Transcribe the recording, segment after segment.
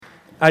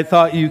I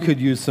thought you could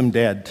use some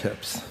dad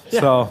tips.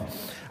 Yeah. So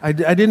I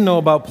didn't know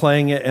about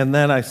playing it, and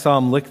then I saw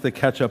him lick the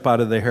ketchup out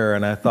of the hair,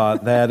 and I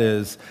thought that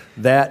is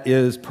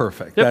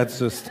perfect. Yep. That's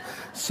just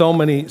so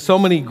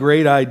many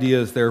great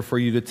ideas there for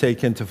you to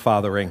take into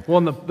fathering. Well,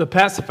 and the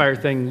pacifier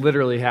thing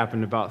literally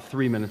happened about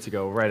 3 minutes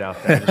ago, right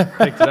out there. Just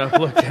picked it up,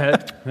 looked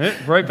at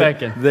it, right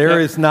back in. There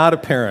is not a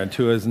parent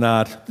who is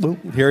not,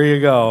 here you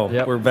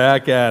go, we're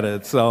back at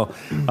it. So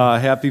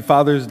happy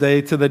Father's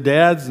Day to the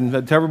dads,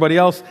 and to everybody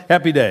else,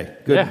 happy day.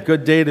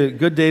 Good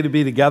day to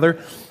be together.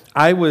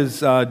 I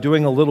was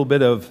doing a little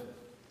bit of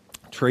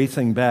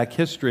tracing back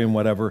history and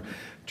whatever,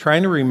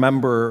 trying to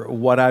remember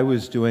what I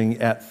was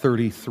doing at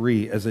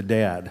 33 as a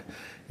dad.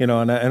 And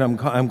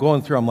I'm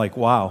going through, I'm like,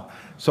 wow.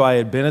 So I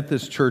had been at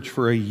this church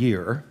for a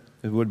year.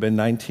 It would have been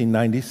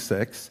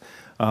 1996.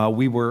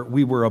 We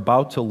were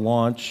about to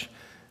launch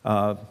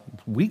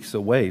weeks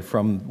away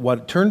from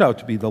what turned out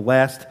to be the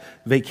last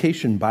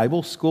vacation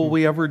Bible school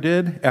we ever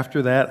did.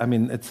 After that, I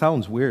mean, it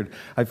sounds weird.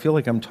 I feel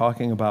like I'm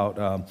talking about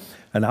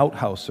an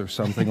outhouse or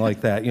something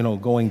like that,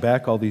 going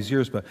back all these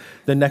years. But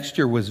the next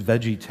year was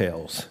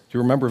VeggieTales. Do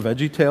you remember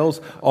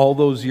VeggieTales all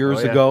those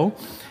years ago?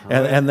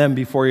 And then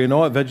before you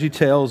know it,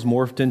 VeggieTales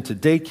morphed into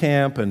day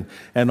camp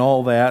and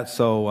all that.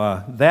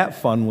 So that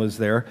fun was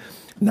there.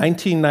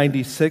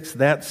 1996,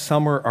 that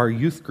summer, our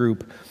youth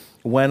group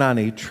went on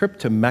a trip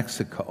to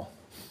Mexico.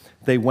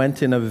 They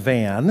went in a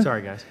van.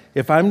 Sorry, guys.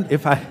 If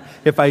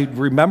I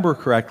remember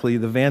correctly,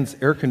 the van's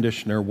air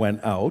conditioner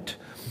went out.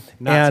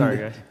 Sorry,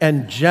 guys.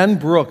 And Jen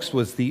Brooks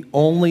was the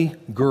only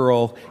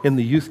girl in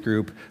the youth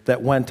group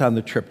that went on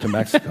the trip to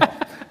Mexico.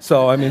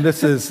 So, I mean,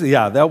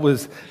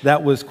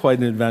 that was quite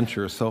an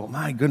adventure. So,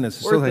 my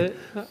goodness.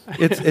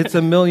 It's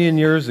a million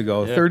years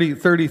ago. Yeah.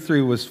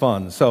 33 was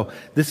fun. So,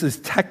 this is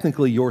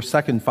technically your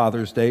second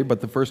Father's Day,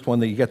 but the first one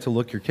that you get to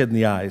look your kid in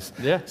the eyes.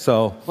 Yeah.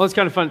 So, well, it's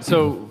kind of fun.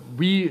 So,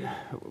 we've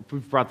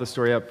brought this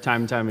story up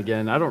time and time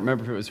again. I don't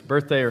remember if it was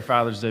birthday or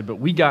Father's Day, but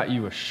we got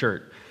you a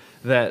shirt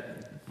that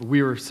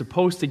we were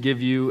supposed to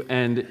give you,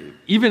 and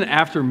even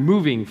after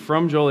moving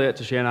from Joliet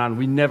to Shannon,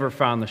 we never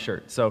found the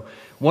shirt. So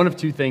one of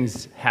two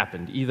things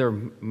happened. Either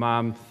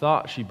Mom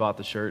thought she bought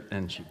the shirt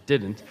and she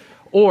didn't,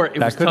 or it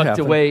was tucked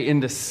away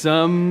into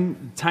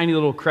some tiny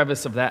little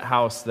crevice of that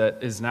house that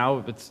is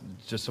now, it's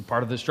just a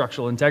part of the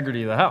structural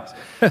integrity of the house.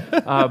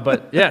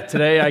 But yeah,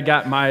 today I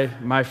got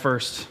my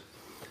first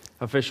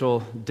official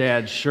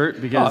dad shirt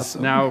because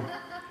now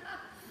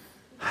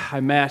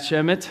I match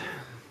Emmett.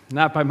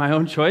 Not by my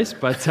own choice,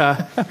 but he's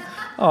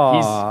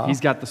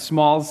got the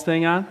Smalls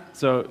thing on,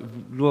 so a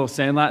little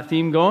Sandlot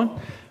theme going,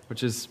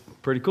 which is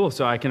pretty cool.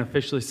 So I can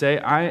officially say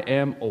I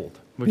am old,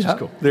 which is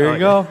cool. There you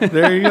go.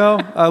 There you go.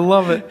 I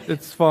love it.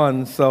 It's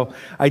fun. So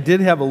I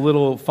did have a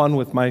little fun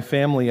with my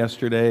family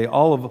yesterday.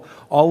 All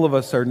of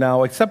us are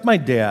now, except my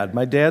dad.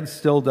 My dad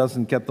still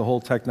doesn't get the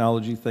whole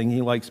technology thing.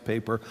 He likes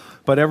paper.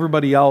 But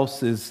everybody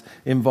else is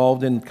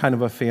involved in kind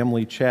of a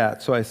family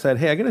chat. So I said,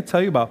 hey, I got to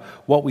tell you about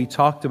what we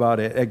talked about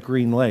at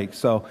Green Lake.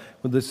 So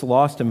with this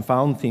lost and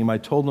found theme, I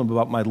told them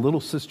about my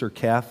little sister,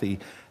 Kathy.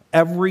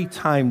 Every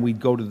time we'd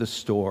go to the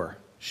store,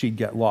 she'd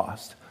get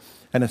lost,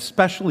 and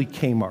especially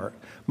Kmart.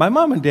 My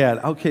mom and dad,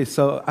 okay,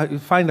 so I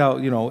find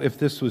out, if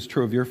this was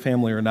true of your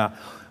family or not.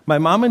 My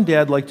mom and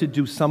dad like to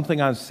do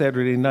something on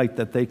Saturday night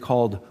that they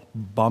called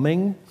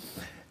bumming.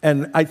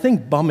 And I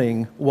think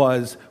bumming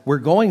was, we're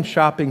going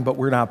shopping, but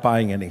we're not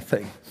buying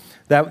anything.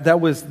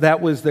 That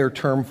was their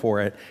term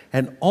for it.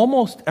 And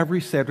almost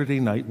every Saturday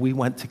night, we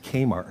went to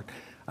Kmart.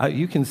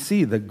 You can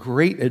see the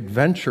great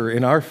adventure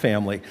in our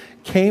family.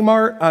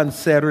 Kmart on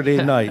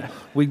Saturday night.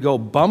 We'd go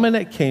bumming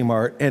at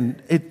Kmart,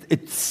 and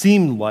it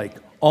seemed like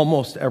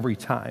almost every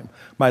time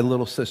my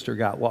little sister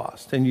got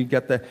lost. And you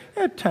get the,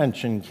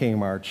 attention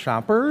Kmart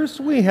shoppers,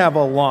 we have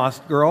a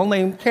lost girl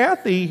named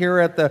Kathy here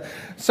at the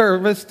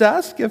service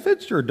desk. If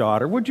it's your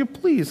daughter, would you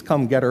please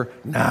come get her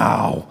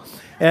now?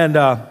 And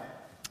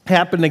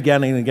happened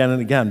again and again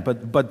and again.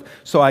 But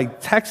so I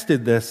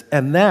texted this,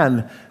 and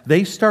then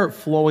they start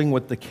flowing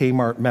with the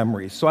Kmart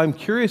memories. So I'm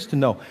curious to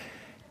know,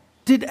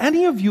 did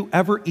any of you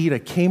ever eat a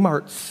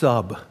Kmart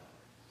sub?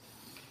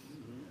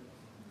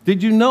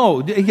 Did you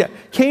know? Yeah,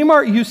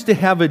 Kmart used to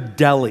have a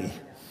deli,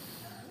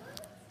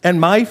 and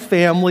my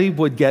family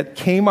would get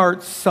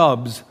Kmart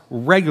subs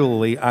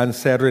regularly on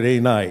Saturday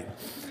night.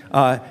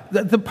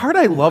 The part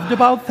I loved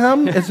about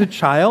them as a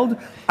child,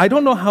 I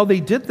don't know how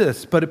they did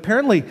this, but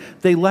apparently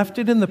they left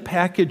it in the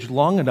package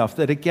long enough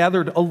that it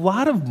gathered a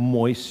lot of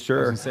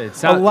moisture,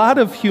 a lot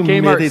of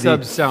humidity. Kmart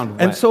subs sound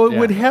wet. And so it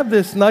would have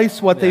this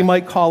nice, what they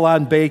might call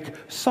on bake,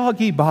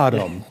 soggy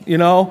bottom,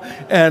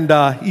 And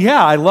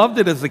I loved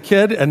it as a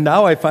kid, and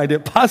now I find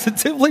it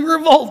positively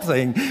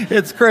revolting.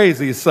 It's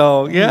crazy.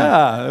 So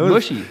it was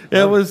mushy.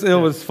 It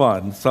was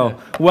fun. So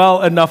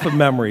well, enough of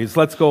memories.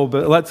 Let's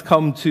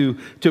come to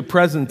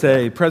present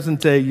day.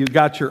 Present day, you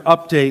got your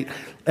update.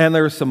 And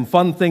there's some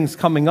fun things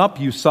coming up.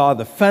 You saw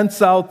the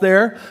fence out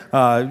there,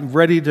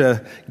 ready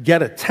to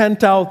get a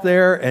tent out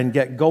there and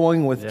get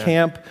going with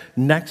camp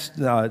next,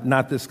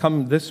 not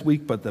this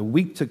week, but the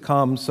week to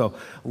come. So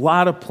a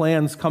lot of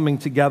plans coming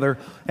together,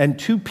 and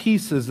two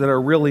pieces that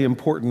are really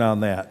important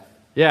on that.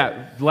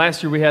 Yeah,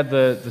 last year we had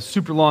the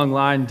super long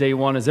line day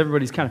one as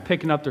everybody's kind of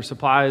picking up their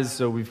supplies,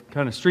 so we've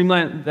kind of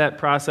streamlined that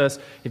process.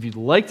 If you'd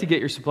like to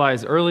get your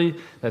supplies early,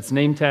 that's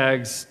name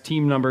tags,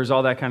 team numbers,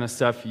 all that kind of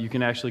stuff. You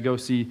can actually go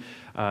see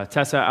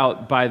Tessa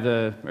out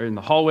in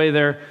the hallway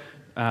there.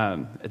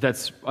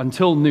 That's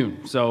until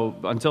noon, so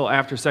until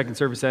after second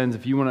service ends.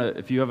 If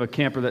you have a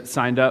camper that's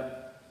signed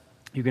up,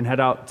 you can head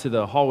out to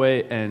the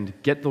hallway and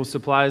get those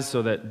supplies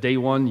so that day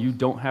one you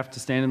don't have to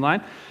stand in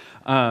line.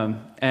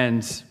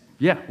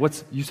 Yeah,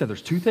 you said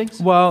there's two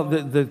things? Well,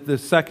 the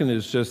second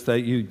is just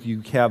that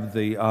you have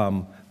the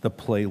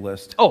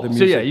playlist. Oh, the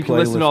so yeah, you can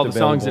listen to all the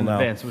songs in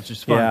advance, which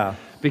is fun. Yeah.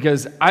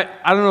 Because I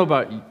don't know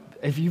about you,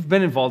 if you've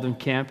been involved in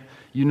camp,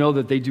 you know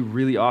that they do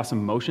really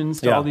awesome motions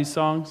to all these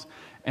songs.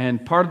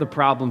 And part of the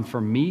problem for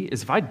me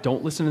is if I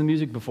don't listen to the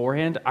music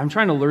beforehand, I'm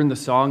trying to learn the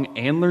song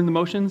and learn the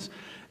motions.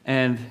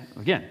 And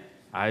again,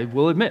 I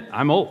will admit,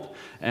 I'm old.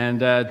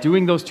 And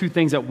doing those two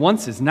things at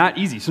once is not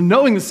easy. So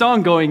knowing the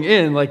song going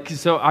in,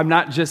 so I'm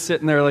not just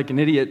sitting there like an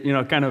idiot,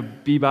 kind of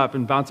bebop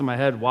and bouncing my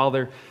head while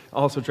they're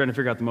also trying to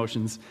figure out the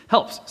motions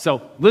helps.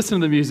 So listen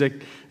to the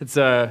music. It's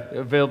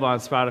available on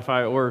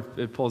Spotify, or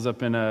it pulls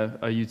up in a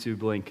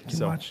YouTube link.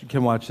 You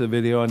can watch the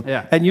video.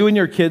 Yeah. And you and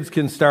your kids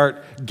can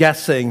start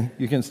guessing.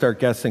 You can start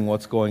guessing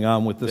what's going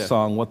on with the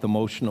song, what the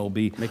motion will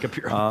be. Make up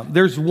your own.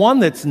 There's one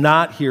that's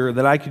not here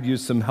that I could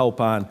use some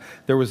help on.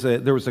 There was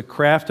a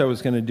craft I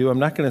was going to do. I'm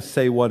not going to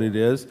say what it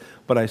is,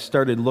 but I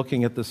started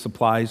looking at the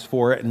supplies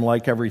for it, and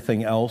like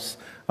everything else,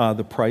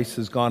 the price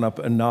has gone up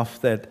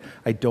enough that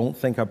I don't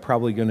think I'm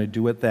probably going to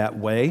do it that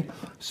way.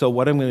 So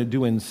what I'm going to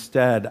do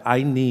instead,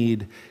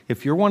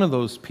 if you're one of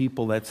those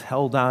people that's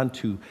held on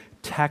to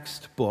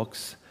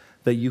textbooks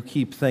that you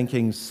keep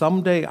thinking,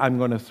 someday I'm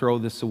going to throw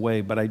this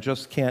away, but I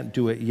just can't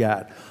do it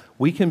yet,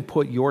 we can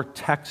put your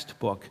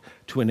textbook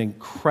to an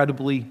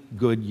incredibly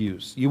good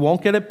use. You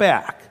won't get it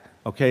back.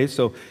 Okay,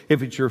 so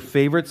if it's your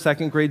favorite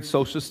second grade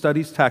social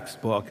studies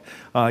textbook,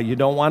 you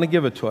don't want to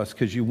give it to us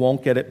because you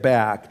won't get it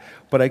back.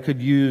 But I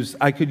could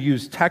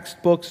use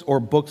textbooks or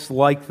books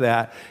like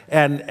that.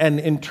 And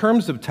in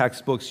terms of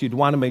textbooks, you'd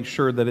want to make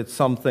sure that it's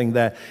something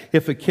that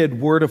if a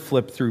kid were to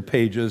flip through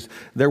pages,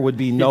 there would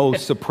be no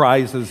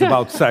surprises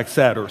about sex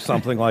ed or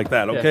something like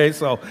that. Okay,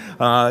 so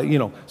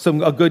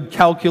a good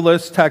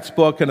calculus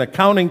textbook, an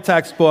accounting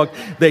textbook,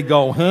 they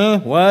go, huh,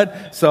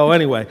 what? So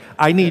anyway,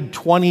 I need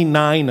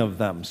 29 of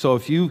them. So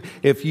if you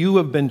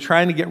have been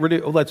trying to get rid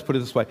of, let's put it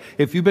this way,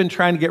 if you've been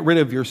trying to get rid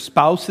of your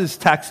spouse's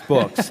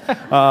textbooks,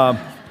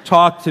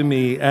 talk to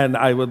me, and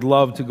I would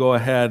love to go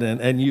ahead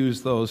and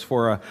use those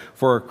for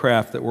a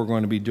craft that we're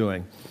going to be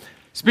doing.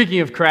 Speaking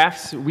of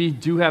crafts, we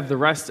do have the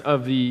rest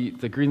of the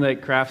Green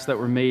Lake crafts that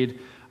were made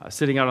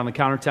sitting out on the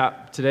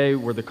countertop today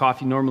where the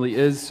coffee normally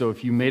is. So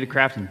if you made a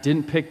craft and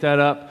didn't pick that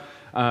up,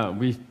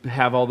 we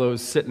have all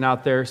those sitting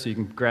out there, so you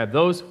can grab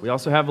those. We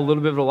also have a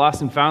little bit of a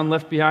lost and found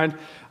left behind.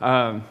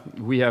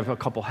 We have a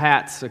couple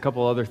hats, a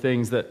couple other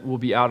things that will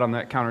be out on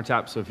that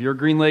countertop. So if you're a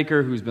Green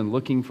Laker who's been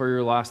looking for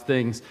your lost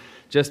things,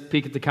 just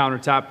peek at the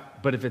countertop.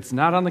 But if it's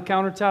not on the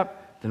countertop,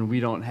 then we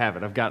don't have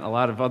it. I've gotten a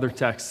lot of other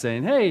texts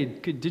saying, hey,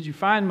 did you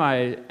find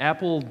my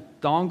Apple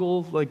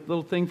dongle,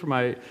 little thing for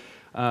my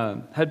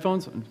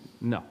headphones?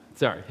 No,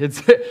 sorry.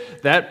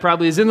 That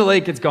probably is in the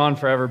lake. It's gone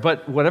forever.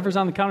 But whatever's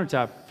on the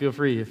countertop, feel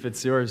free. If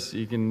it's yours,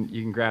 you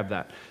can grab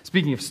that.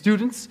 Speaking of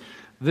students,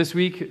 this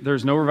week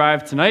there's no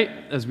Revive tonight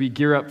as we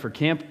gear up for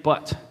camp.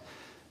 But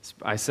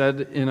I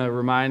said in a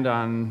remind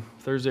on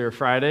Thursday or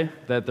Friday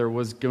that there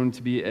was going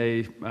to be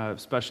a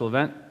special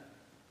event.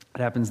 It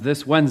happens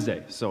this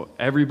Wednesday. So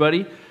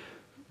everybody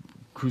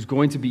who's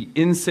going to be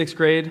in 6th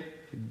grade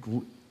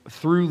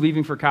through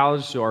leaving for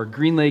college, so our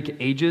Green Lake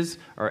ages,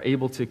 are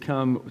able to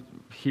come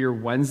here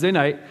Wednesday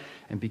night.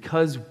 And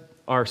because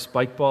our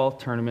spike ball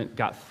tournament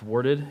got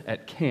thwarted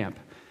at camp,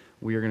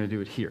 we are going to do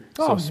it here.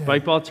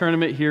 Spike ball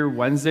tournament here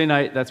Wednesday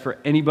night. That's for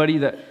anybody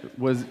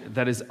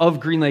that is of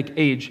Green Lake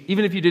age.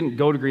 Even if you didn't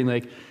go to Green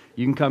Lake,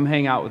 you can come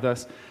hang out with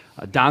us.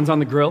 Don's on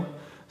the grill,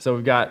 so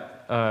we've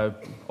got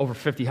over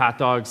 50 hot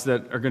dogs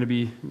that are going to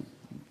be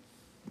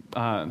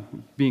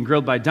being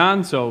grilled by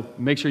Don, so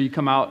make sure you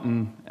come out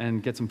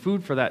and get some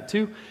food for that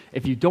too.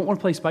 If you don't want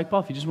to play spike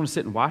ball, if you just want to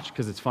sit and watch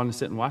because it's fun to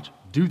sit and watch,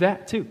 do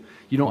that too.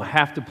 You don't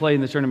have to play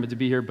in the tournament to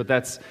be here, but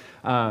that's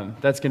going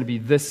to be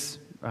this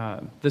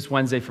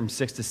Wednesday from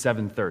 6 to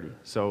 7:30.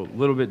 So a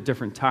little bit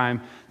different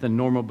time than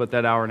normal, but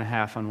that hour and a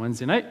half on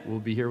Wednesday night, we'll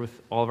be here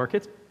with all of our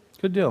kids.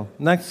 Good deal.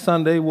 Next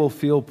Sunday will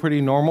feel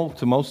pretty normal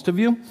to most of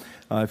you.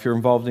 If you're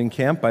involved in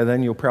camp, by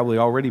then you'll probably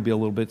already be a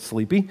little bit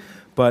sleepy.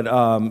 But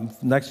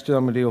next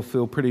Sunday will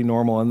feel pretty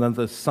normal. And then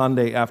the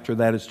Sunday after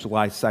that is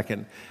July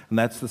 2nd. And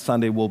that's the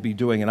Sunday we'll be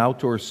doing an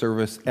outdoor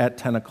service at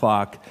 10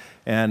 o'clock.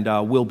 And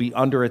we'll be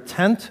under a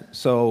tent,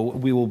 so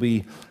we will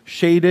be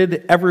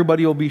shaded.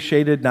 Everybody will be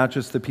shaded, not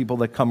just the people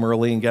that come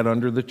early and get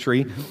under the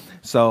tree.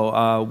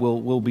 So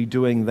we'll be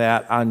doing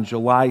that on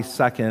July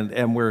 2nd,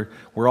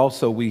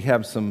 and we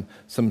have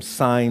some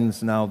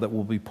signs now that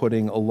we'll be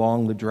putting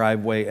along the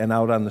driveway and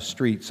out on the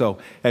street. So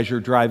as you're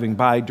driving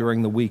by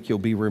during the week, you'll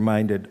be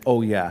reminded,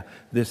 oh yeah,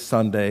 this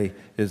Sunday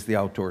is the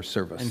outdoor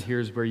service. And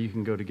here's where you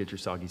can go to get your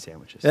soggy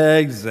sandwiches.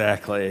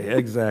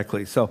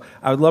 Exactly. So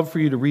I would love for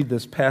you to read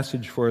this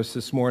passage for us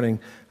this morning.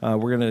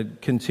 We're going to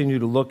continue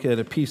to look at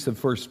a piece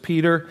of 1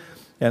 Peter,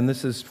 and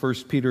this is 1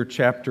 Peter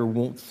chapter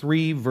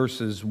 3,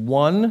 verses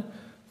 1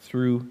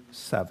 through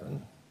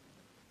 7.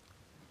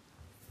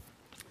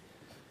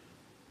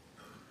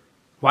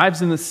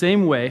 Wives, in the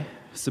same way,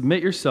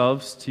 submit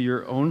yourselves to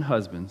your own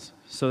husbands,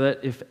 so that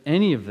if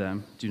any of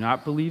them do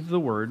not believe the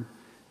word,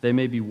 they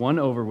may be won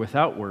over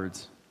without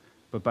words,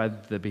 but by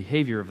the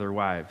behavior of their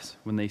wives,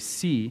 when they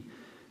see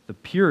the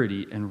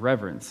purity and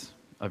reverence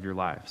of your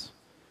lives.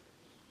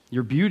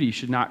 Your beauty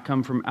should not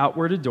come from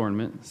outward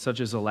adornment, such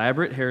as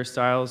elaborate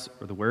hairstyles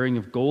or the wearing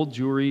of gold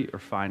jewelry or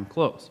fine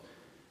clothes.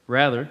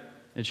 Rather,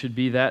 it should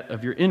be that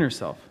of your inner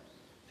self,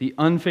 the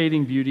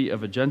unfading beauty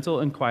of a gentle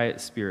and quiet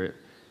spirit,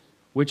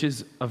 which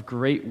is of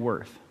great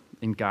worth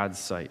in God's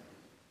sight.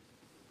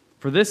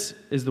 For this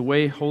is the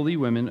way holy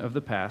women of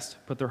the past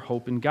put their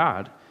hope in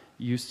God,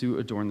 used to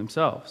adorn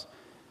themselves.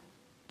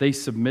 They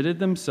submitted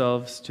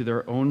themselves to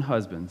their own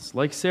husbands,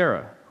 like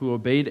Sarah, who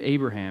obeyed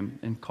Abraham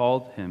and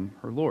called him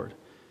her Lord.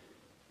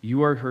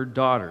 You are her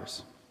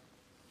daughters,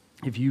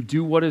 if you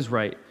do what is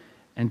right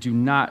and do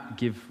not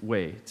give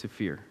way to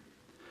fear.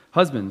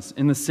 Husbands,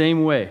 in the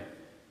same way,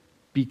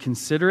 be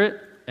considerate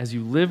as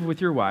you live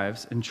with your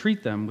wives and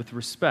treat them with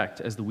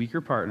respect as the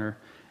weaker partner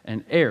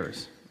and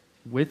heirs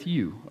with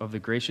you of the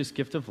gracious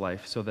gift of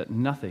life, so that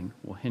nothing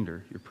will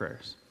hinder your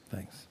prayers.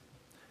 Thanks.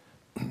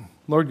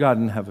 Lord God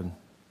in heaven,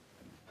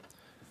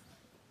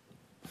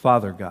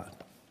 Father God,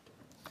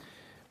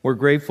 we're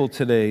grateful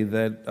today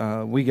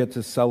that we get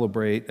to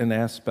celebrate an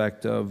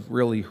aspect of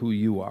really who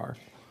you are.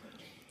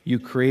 You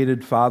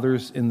created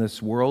fathers in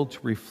this world to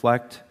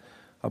reflect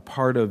a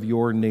part of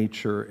your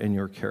nature and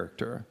your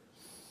character.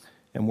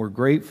 And we're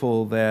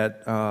grateful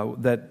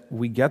that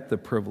we get the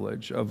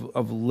privilege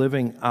of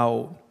living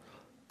out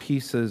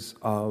pieces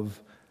of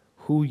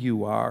who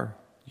you are,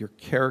 your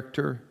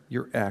character,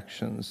 your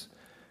actions.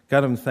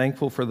 God, I'm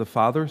thankful for the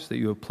fathers that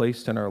you have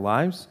placed in our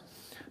lives.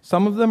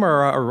 Some of them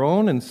are our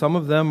own, and some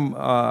of them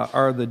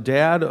are the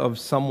dad of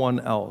someone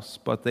else,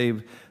 but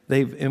they've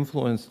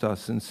influenced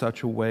us in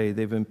such a way,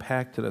 they've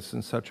impacted us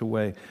in such a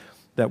way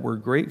that we're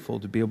grateful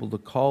to be able to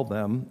call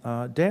them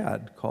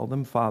dad, call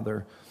them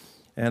father.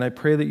 And I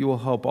pray that you will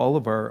help all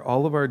of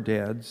our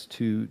dads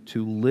to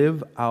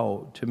live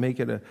out, to make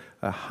it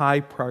a high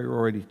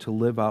priority to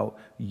live out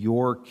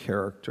your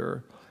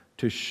character,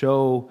 to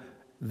show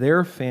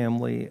their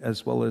family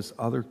as well as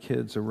other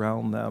kids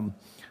around them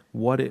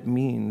what it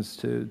means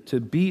to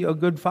be a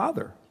good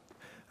father.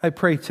 I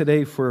pray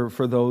today for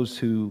those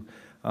who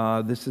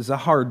this is a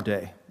hard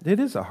day. It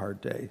is a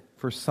hard day.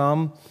 For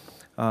some,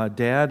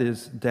 dad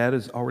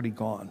is already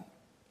gone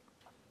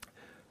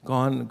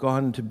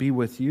to be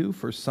with you.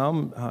 For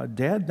some,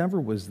 dad never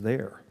was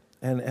there.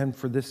 And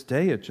for this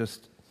day,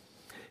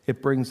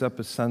 it brings up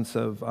a sense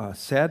of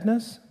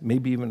sadness,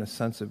 maybe even a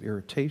sense of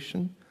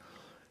irritation.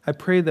 I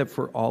pray that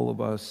for all of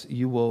us,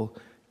 you will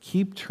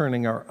keep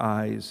turning our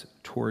eyes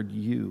toward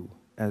you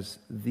as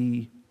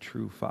the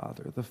true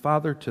father. The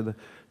father to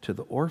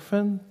the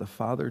orphan, the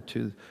father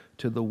to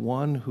the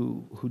one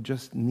who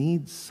just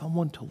needs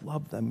someone to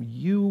love them.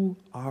 You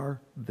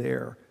are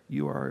there.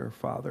 You are our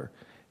Father,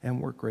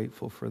 and we're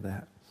grateful for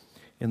that.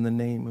 In the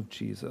name of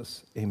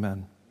Jesus,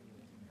 amen.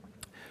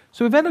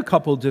 So we've had a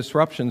couple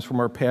disruptions from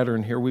our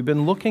pattern here. We've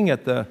been looking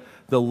at the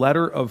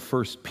letter of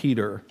 1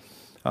 Peter,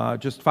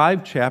 just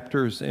 5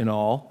 chapters in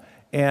all.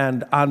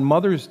 And on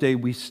Mother's Day,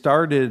 we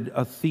started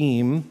a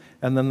theme,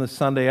 and then the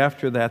Sunday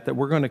after that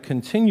we're going to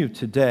continue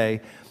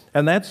today.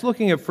 And that's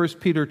looking at 1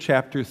 Peter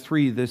chapter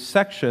 3, this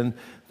section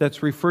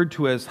that's referred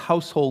to as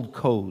household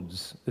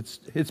codes.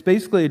 It's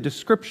basically a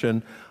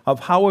description of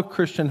how a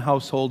Christian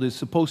household is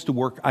supposed to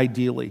work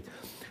ideally.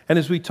 And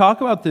as we talk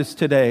about this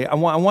today, I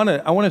want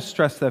to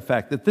stress the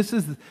fact that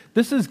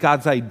this is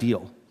God's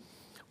ideal.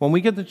 When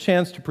we get the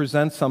chance to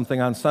present something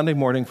on Sunday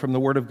morning from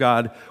the Word of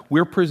God,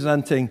 we're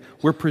presenting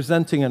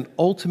an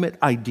ultimate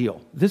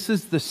ideal. This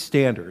is the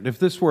standard. If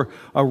this were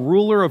a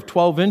ruler of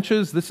 12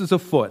 inches, this is a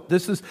foot.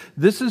 This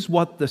is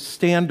what the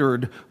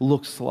standard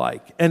looks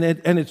like. And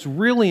it's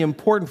really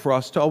important for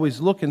us to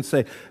always look and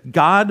say,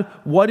 God,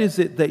 what is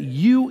it that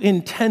you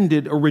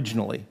intended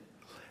originally?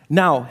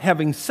 Now,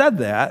 having said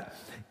that,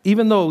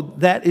 even though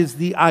that is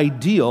the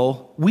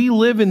ideal, we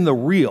live in the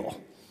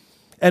real,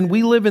 and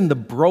we live in the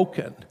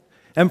broken.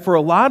 And for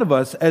a lot of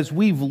us, as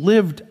we've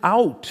lived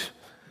out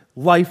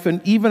life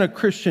and even a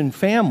Christian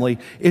family,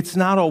 it's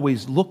not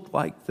always looked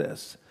like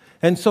this.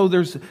 And so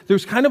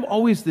there's kind of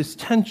always this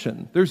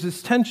tension. There's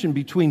this tension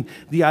between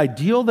the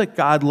ideal that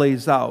God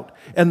lays out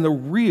and the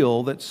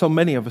real that so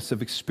many of us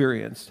have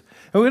experienced.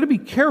 And we're going to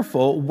be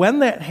careful when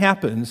that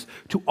happens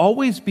to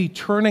always be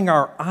turning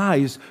our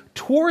eyes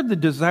toward the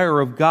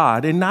desire of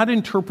God and not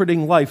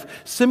interpreting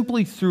life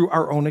simply through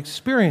our own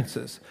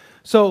experiences.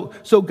 So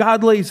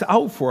God lays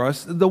out for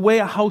us the way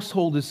a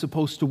household is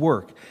supposed to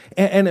work.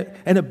 And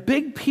a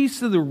big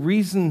piece of the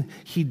reason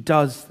he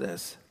does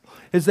this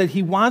is that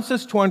he wants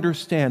us to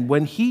understand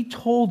when he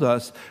told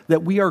us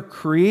that we are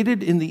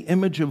created in the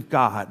image of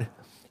God,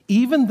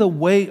 even the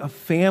way a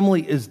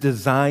family is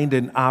designed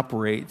and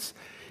operates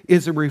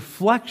is a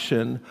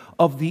reflection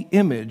of the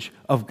image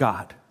of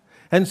God.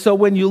 And so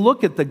when you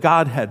look at the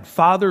Godhead,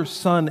 Father,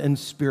 Son, and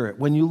Spirit,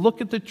 when you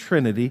look at the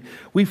Trinity,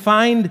 we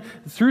find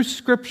through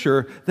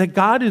Scripture that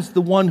God is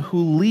the one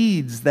who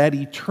leads that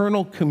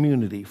eternal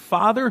community.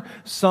 Father,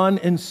 Son,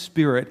 and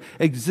Spirit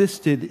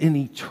existed in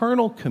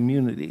eternal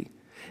community.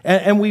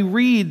 And we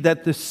read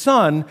that the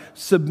Son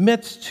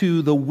submits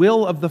to the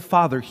will of the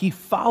Father. He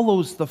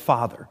follows the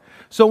Father.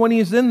 So when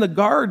he's in the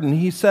garden,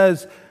 he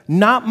says,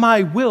 "Not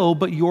my will,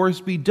 but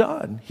yours be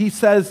done." He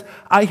says,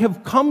 "I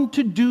have come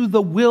to do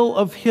the will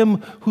of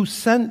him who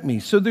sent me."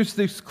 So there's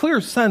this clear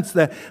sense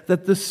that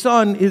the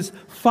Son is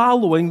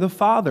following the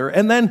Father.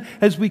 And then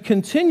as we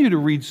continue to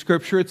read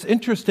Scripture, it's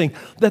interesting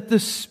that the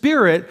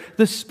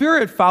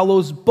Spirit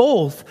follows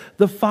both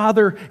the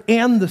Father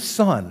and the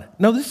Son.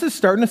 Now this is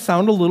starting to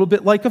sound a little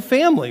bit like a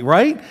family,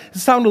 right? It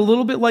sounds a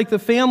little bit like the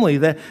family,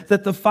 that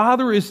the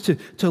Father is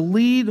to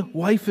lead,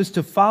 wife is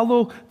to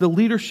follow the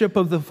leadership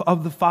of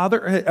the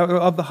Father,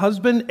 of the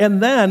husband,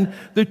 and then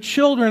the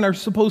children are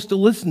supposed to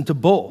listen to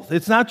both.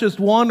 It's not just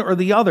one or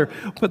the other,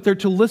 but they're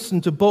to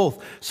listen to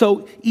both.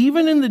 So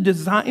even in the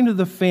design of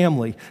the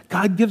family,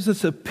 God gives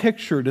us a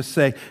picture to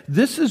say,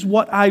 this is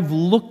what I've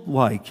looked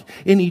like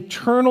in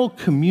eternal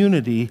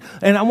community,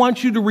 and I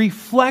want you to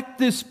reflect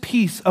this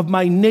piece of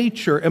my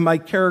nature and my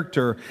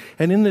character.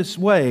 And in this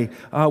way,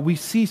 we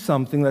see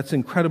something that's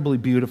incredibly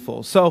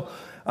beautiful. So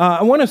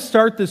I want to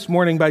start this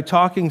morning by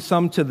talking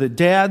some to the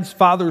dads,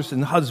 fathers,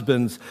 and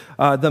husbands,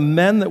 the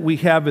men that we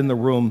have in the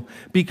room,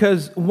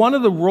 because one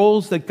of the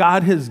roles that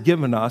God has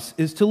given us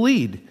is to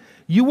lead.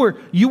 You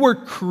were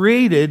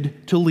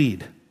created to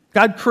lead.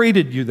 God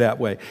created you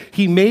that way.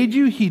 He made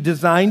you, He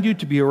designed you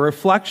to be a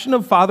reflection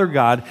of Father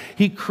God.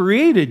 He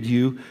created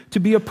you to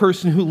be a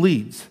person who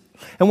leads.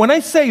 And when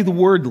I say the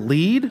word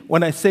lead,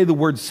 when I say the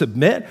word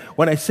submit,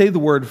 when I say the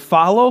word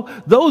follow,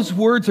 those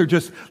words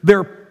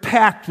they're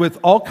packed with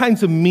all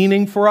kinds of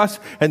meaning for us,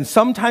 and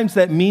sometimes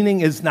that meaning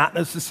is not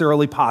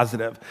necessarily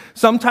positive.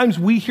 Sometimes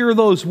we hear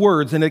those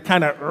words and it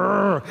kind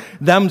of,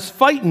 them's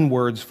fighting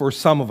words for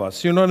some of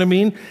us, you know what I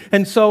mean?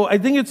 And so I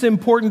think it's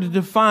important to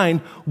define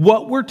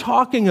what we're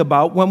talking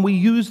about when we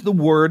use the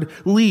word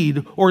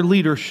lead or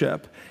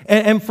leadership.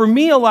 And for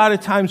me, a lot of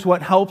times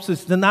what helps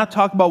is to not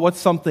talk about what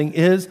something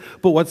is,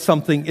 but what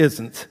something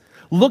isn't.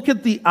 Look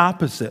at the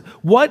opposite.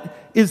 What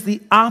is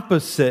the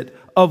opposite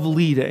of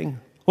leading?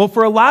 Well,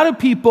 for a lot of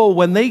people,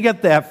 when they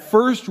get that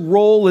first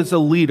role as a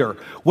leader,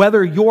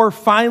 whether you're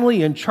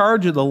finally in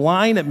charge of the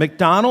line at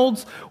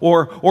McDonald's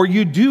or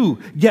you do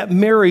get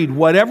married,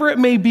 whatever it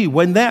may be,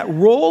 when that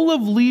role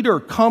of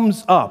leader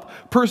comes up,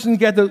 person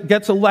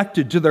gets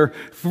elected to their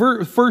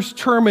first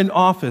term in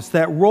office,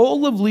 that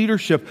role of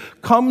leadership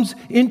comes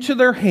into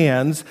their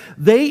hands,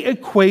 they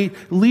equate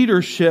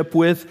leadership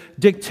with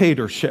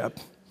dictatorship.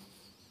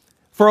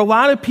 For a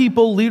lot of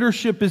people,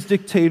 leadership is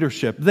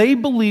dictatorship. They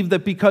believe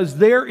that because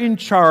they're in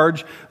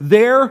charge,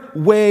 their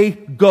way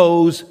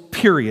goes,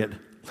 period.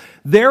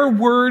 Their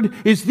word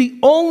is the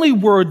only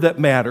word that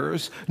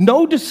matters.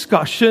 No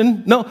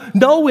discussion,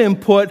 no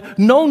input,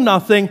 no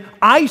nothing.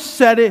 I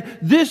said it.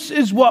 This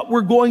is what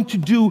we're going to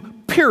do,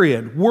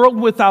 period. World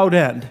without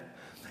end.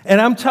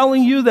 And I'm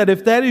telling you that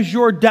if that is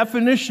your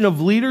definition of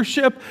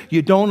leadership,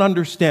 you don't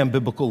understand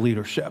biblical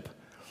leadership.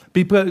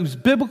 Because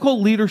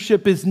biblical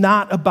leadership is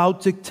not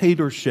about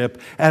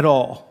dictatorship at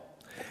all.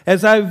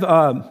 As I've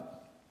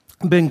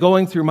been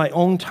going through my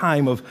own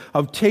time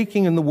of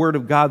taking in the Word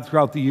of God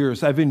throughout the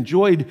years, I've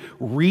enjoyed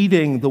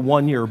reading the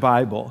one-year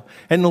Bible.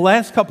 And the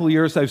last couple of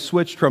years, I've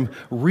switched from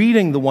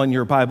reading the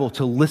one-year Bible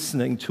to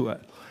listening to it.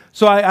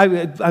 So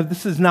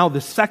this is now the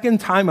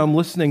second time I'm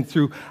listening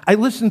through. I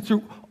listen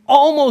through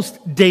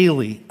almost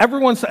daily.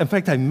 In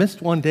fact, I missed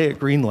one day at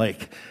Green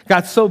Lake.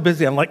 Got so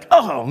busy, I'm like,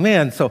 oh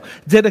man, so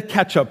did a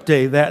catch-up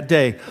day that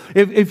day.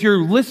 If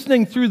you're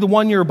listening through the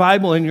one-year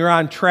Bible and you're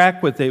on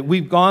track with it,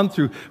 we've gone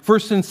through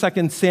 1st and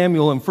 2nd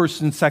Samuel and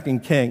 1st and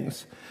 2nd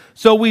Kings.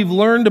 So we've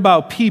learned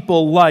about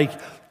people like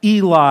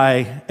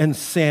Eli and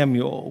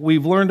Samuel.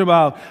 We've learned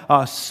about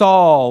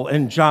Saul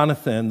and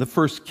Jonathan, the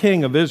first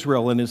king of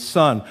Israel and his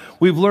son.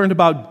 We've learned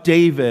about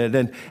David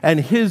and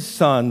his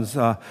sons,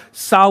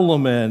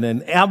 Solomon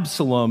and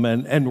Absalom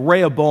and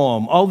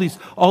Rehoboam,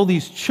 all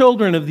these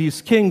children of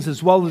these kings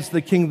as well as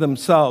the king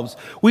themselves.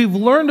 We've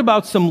learned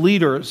about some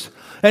leaders.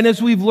 And as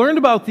we've learned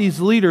about these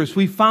leaders,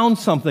 we found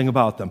something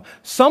about them.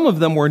 Some of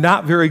them were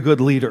not very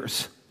good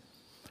leaders,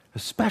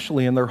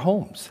 especially in their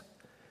homes.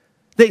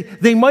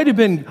 They might have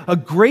been a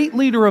great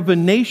leader of a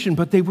nation,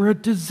 but they were a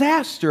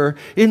disaster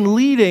in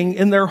leading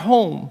in their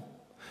home.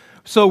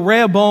 So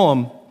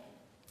Rehoboam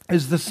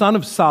is the son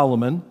of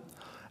Solomon.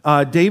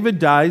 David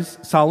dies,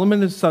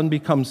 Solomon, his son,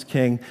 becomes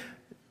king.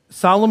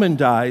 Solomon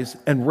dies,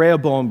 and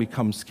Rehoboam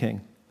becomes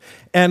king.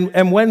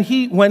 And when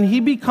he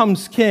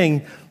becomes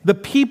king, the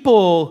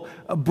people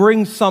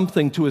bring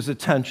something to his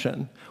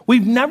attention.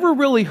 We've never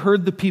really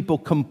heard the people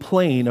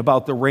complain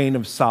about the reign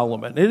of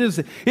Solomon.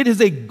 It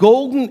is a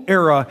golden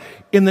era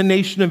in the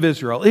nation of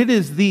Israel. It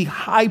is the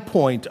high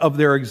point of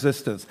their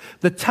existence.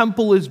 The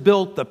temple is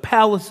built, the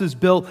palace is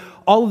built,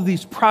 all of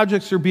these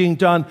projects are being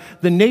done.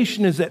 The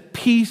nation is at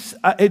peace.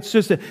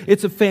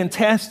 It's a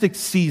fantastic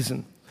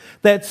season.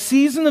 That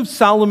season of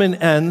Solomon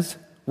ends,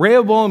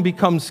 Rehoboam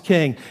becomes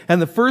king,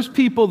 and the first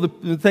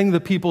thing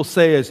the people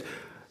say is,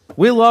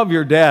 "We love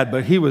your dad,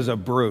 but he was a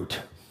brute."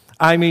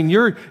 I mean,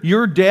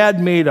 your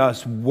dad made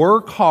us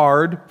work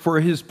hard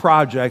for his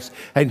projects,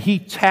 and he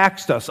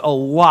taxed us a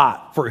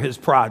lot for his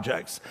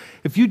projects.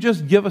 If you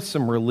just give us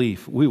some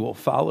relief, we will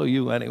follow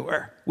you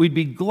anywhere. We'd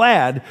be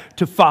glad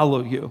to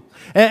follow you.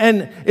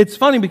 And it's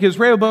funny because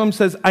Rehoboam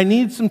says, I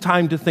need some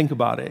time to think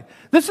about it.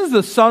 This is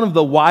the son of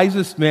the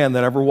wisest man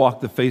that ever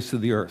walked the face of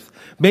the earth.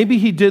 Maybe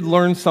he did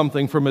learn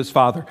something from his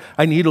father.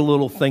 I need a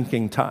little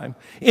thinking time.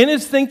 In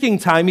his thinking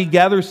time, he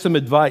gathers some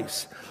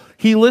advice.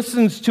 He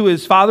listens to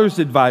his father's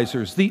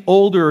advisors, the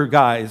older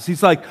guys.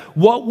 He's like,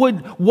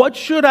 what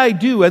should I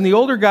do? And the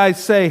older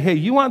guys say, hey,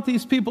 you want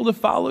these people to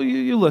follow you?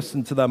 You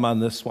listen to them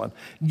on this one.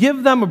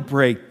 Give them a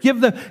break.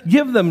 Give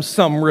them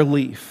some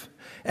relief.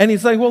 And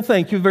he's like, well,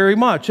 thank you very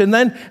much. And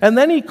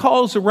then he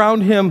calls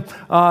around him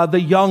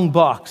the young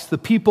bucks, the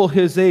people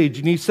his age,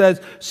 and he says,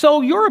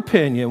 so your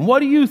opinion, what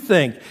do you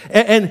think?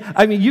 And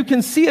I mean, you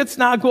can see it's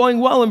not going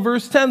well. In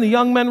verse 10, the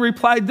young men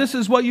replied, this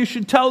is what you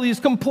should tell these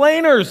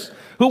complainers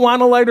who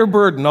want a lighter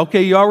burden.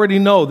 Okay, you already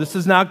know this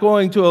is not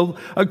going to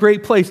a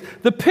great place.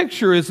 The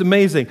picture is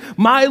amazing.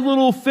 My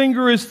little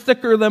finger is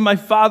thicker than my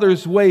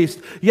father's waist.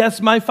 Yes,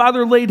 my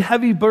father laid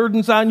heavy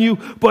burdens on you,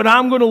 but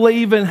I'm going to lay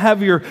even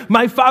heavier.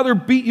 My father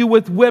beat you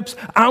with whips.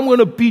 I'm going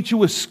to beat you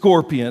with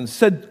scorpions.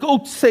 Said,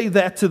 go say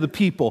that to the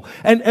people.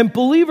 And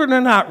believe it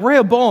or not,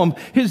 Rehoboam,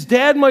 his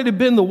dad might have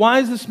been the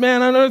wisest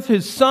man on earth.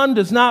 His son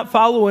does not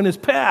follow in his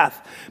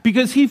path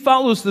because he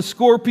follows the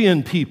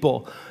scorpion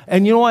people.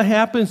 And you know what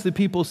happens? The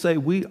people say,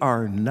 we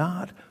are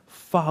not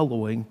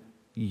following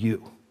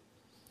you.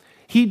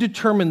 He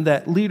determined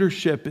that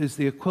leadership is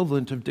the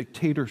equivalent of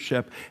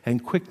dictatorship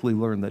and quickly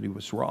learned that he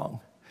was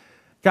wrong.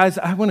 Guys,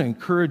 I want to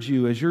encourage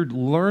you as you're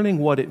learning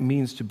what it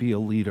means to be a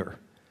leader,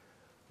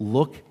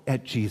 look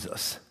at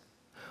Jesus.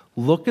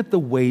 Look at the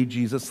way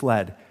Jesus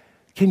led.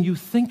 Can you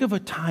think of a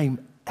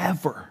time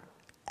ever,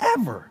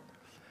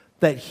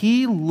 that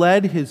he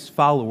led his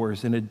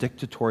followers in a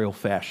dictatorial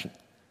fashion?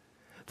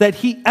 That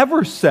he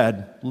ever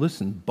said,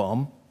 listen,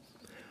 bum,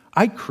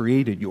 I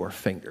created your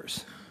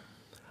fingers.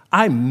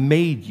 I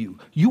made you.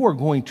 You are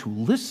going to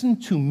listen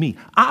to me.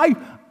 I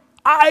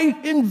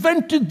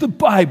invented the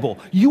Bible.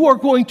 You are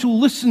going to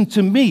listen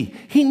to me.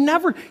 He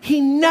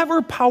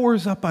never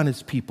powers up on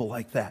his people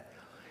like that.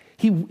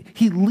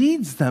 He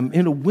leads them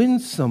in a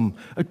winsome,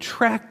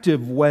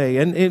 attractive way.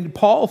 And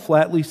Paul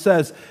flatly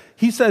says,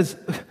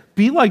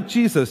 be like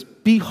Jesus,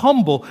 be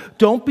humble,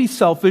 don't be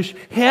selfish,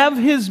 have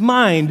his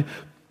mind,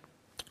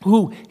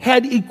 who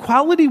had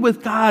equality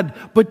with God,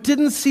 but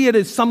didn't see it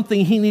as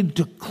something he needed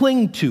to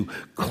cling to,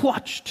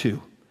 clutch to.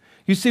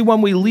 You see,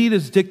 when we lead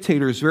as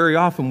dictators, very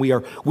often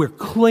we're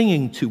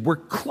clinging to, we're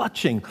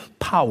clutching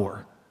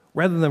power,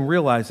 rather than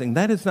realizing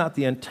that is not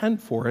the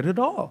intent for it at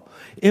all.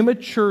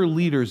 Immature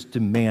leaders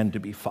demand to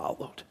be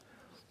followed.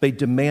 They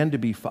demand to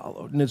be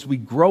followed. And as we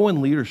grow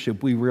in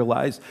leadership, we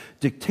realize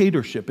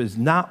dictatorship is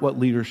not what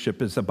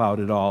leadership is about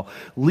at all.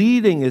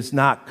 Leading is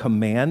not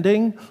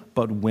commanding,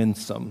 but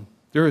winsome.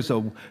 There's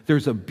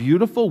a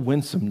beautiful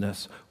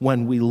winsomeness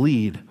when we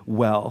lead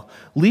well.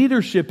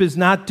 Leadership is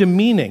not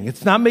demeaning.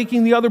 It's not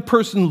making the other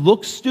person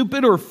look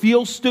stupid or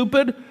feel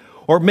stupid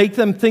or make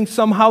them think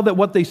somehow that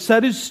what they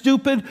said is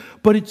stupid,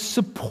 but it's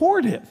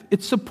supportive.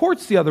 It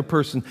supports the other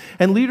person.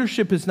 And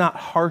leadership is not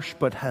harsh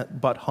but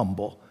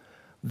humble.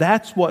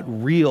 That's what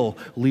real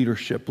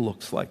leadership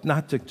looks like,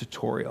 not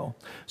dictatorial.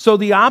 So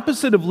the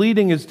opposite of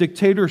leading is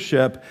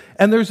dictatorship,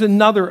 and there's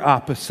another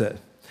opposite.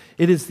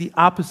 It is the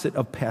opposite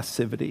of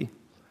passivity.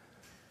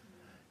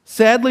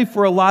 Sadly,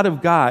 for a lot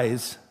of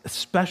guys,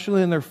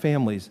 especially in their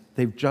families,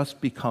 they've just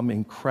become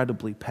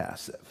incredibly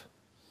passive.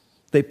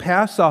 They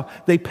pass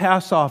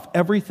off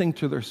everything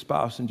to their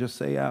spouse and just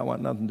say, yeah, I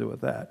want nothing to do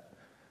with that.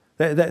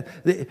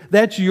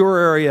 That's your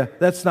area.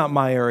 That's not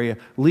my area.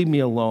 Leave me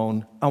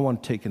alone. I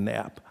want to take a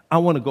nap. I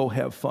want to go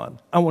have fun.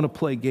 I want to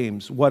play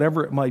games,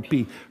 whatever it might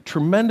be.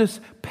 Tremendous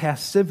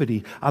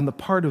passivity on the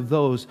part of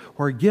those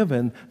who are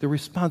given the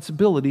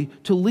responsibility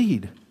to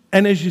lead.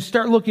 And as you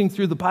start looking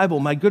through the Bible,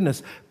 my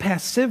goodness,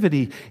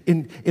 passivity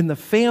in the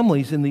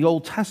families in the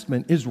Old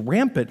Testament is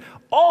rampant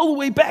all the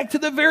way back to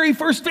the very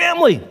first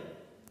family.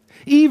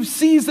 Eve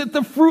sees that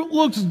the fruit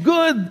looks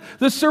good.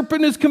 The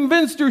serpent has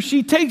convinced her.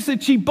 She takes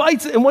it, she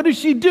bites it, and what does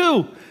she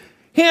do?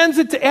 Hands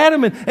it to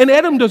Adam, and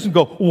Adam doesn't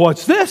go,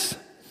 what's this?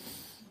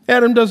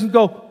 Adam doesn't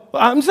go,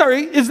 I'm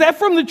sorry, is that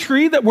from the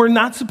tree that we're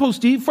not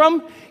supposed to eat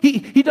from?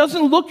 He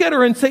doesn't look at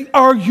her and say,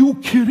 are you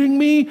kidding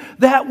me?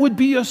 That would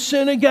be a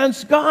sin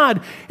against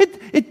God.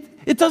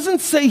 It doesn't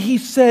say he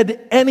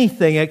said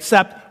anything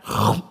except,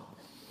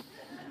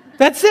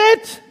 that's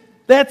it.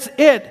 That's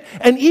it.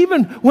 And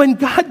even when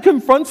God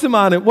confronts him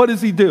on it, what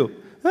does he do?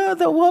 Oh,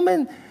 the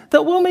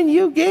woman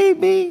you gave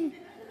me,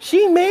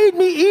 she made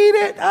me eat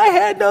it. I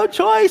had no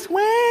choice.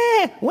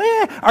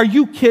 Wah. Are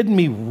you kidding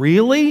me?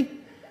 Really?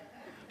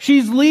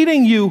 She's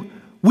leading you.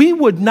 We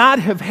would not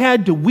have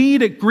had to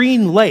weed at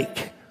Green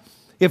Lake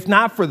if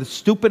not for the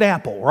stupid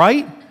apple,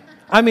 right?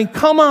 I mean,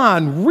 come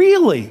on,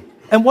 really?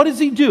 And what does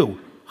he do?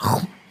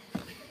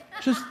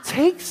 Just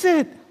takes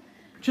it.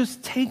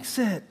 Just takes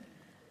it.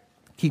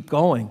 Keep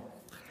going.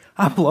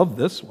 I love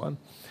this one.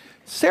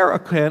 Sarah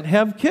can't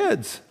have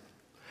kids.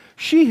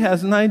 She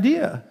has an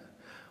idea.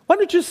 Why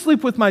don't you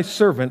sleep with my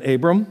servant,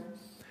 Abram,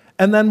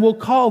 and then we'll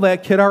call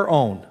that kid our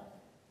own.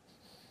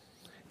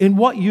 In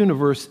what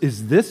universe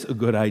is this a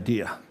good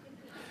idea?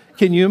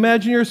 Can you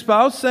imagine your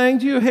spouse saying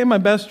to you, hey, my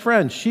best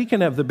friend, she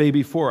can have the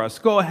baby for us.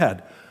 Go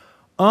ahead.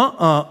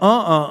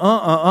 I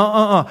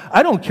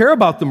don't care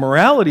about the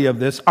morality of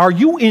this. Are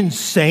you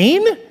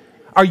insane?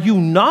 Are you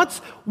nuts?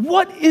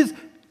 What is...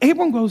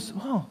 Abram goes,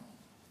 oh.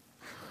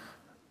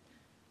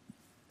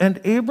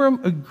 And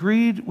Abram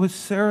agreed with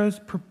Sarah's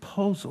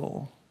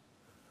proposal.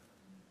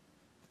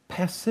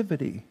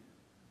 Passivity.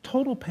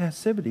 Total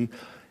passivity.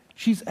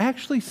 She's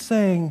actually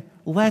saying,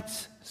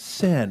 let's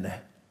sin.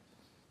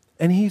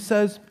 And he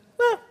says,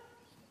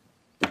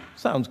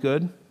 sounds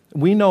good.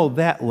 We know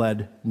that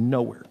led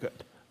nowhere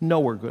good.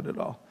 Nowhere good at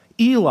all.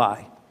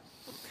 Eli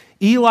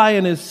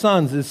and his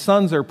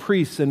sons are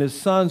priests, and his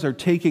sons are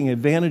taking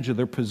advantage of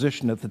their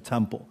position at the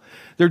temple.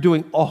 They're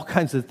doing all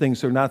kinds of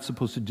things they're not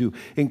supposed to do,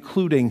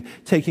 including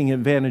taking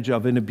advantage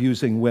of and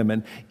abusing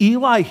women.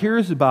 Eli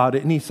hears about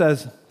it, and he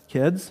says,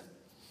 kids,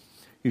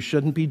 you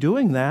shouldn't be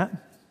doing that.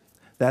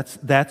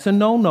 That's a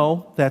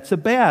no-no. That's a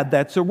bad.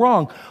 That's a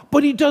wrong.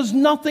 But he does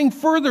nothing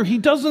further. He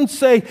doesn't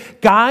say,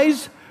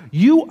 guys,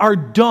 you are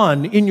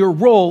done in your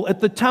role at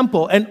the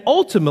temple, and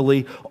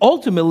ultimately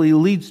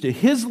leads to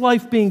his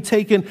life being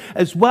taken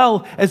as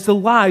well as the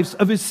lives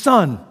of his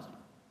son.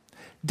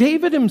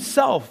 David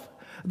himself,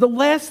 the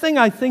last thing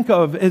I think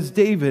of as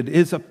David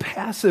is a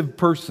passive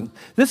person.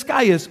 This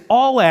guy is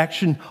all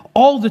action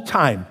all the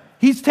time.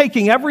 He's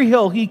taking every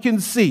hill he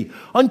can see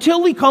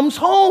until he comes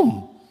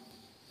home.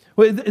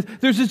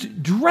 There's this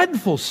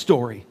dreadful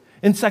story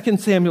in 2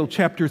 Samuel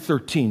chapter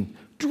 13.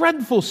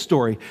 Dreadful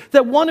story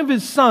that one of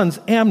his sons,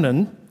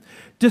 Amnon,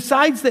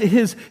 decides that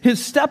his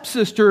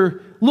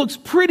stepsister looks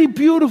pretty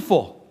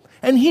beautiful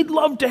and he'd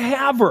love to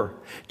have her.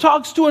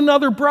 Talks to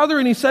another brother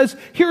and he says,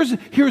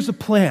 here's a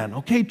plan,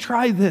 okay?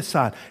 Try this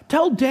on.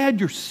 Tell Dad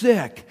you're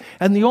sick,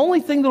 and the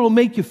only thing that will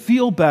make you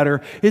feel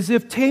better is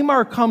if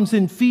Tamar comes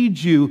and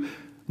feeds you,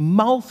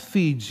 mouth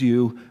feeds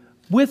you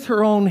with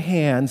her own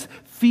hands,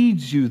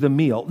 feeds you the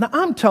meal. Now,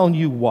 I'm telling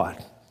you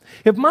what.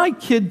 If my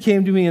kid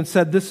came to me and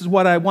said, this is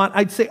what I want,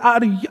 I'd say,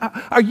 are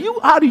you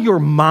out of your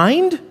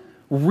mind?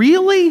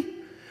 Really?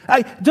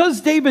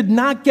 Does David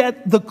not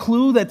get the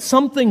clue that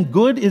something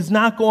good is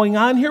not going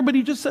on here? But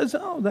he just says,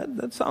 oh,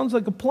 that sounds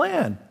like a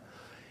plan.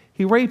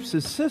 He rapes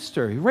his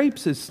sister. He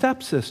rapes his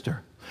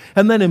stepsister.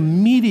 And then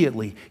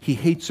immediately he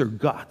hates her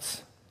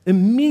guts.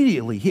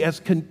 Immediately he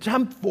has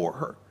contempt for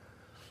her.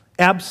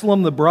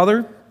 Absalom, the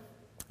brother,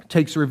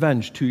 takes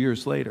revenge 2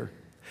 years later.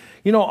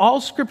 You know, all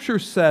Scripture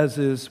says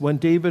is when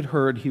David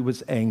heard, he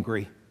was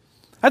angry.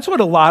 That's what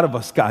a lot of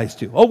us guys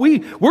do. Oh,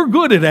 we're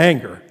good at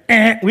anger.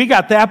 We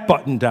got that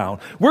button down.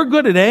 We're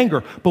good at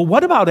anger. But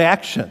what about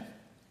action?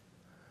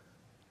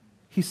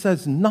 He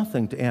says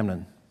nothing to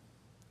Amnon.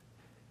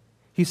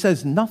 He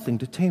says nothing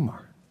to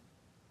Tamar.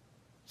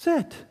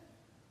 That's it.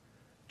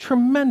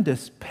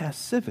 Tremendous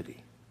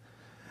passivity.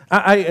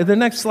 The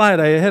next slide,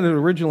 I had it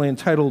originally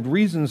entitled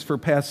Reasons for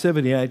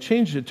Passivity, and I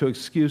changed it to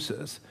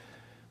excuses.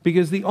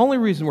 Because the only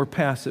reason we're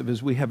passive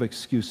is we have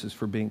excuses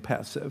for being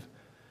passive.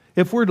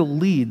 If we're to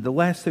lead, the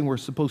last thing we're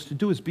supposed to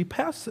do is be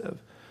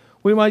passive.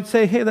 We might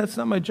say, hey, that's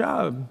not my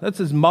job. That's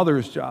his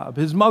mother's job.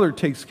 His mother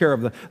takes care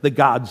of the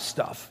God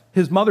stuff.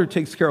 His mother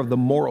takes care of the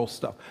moral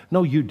stuff.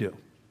 No, you do.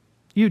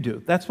 You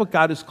do. That's what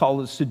God has called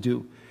us to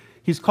do.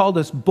 He's called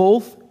us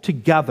both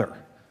together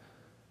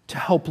to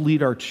help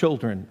lead our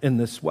children in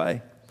this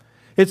way.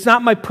 It's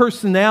not my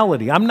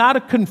personality. I'm not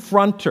a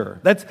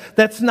confronter.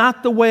 That's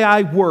not the way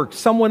I work.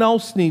 Someone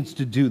else needs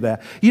to do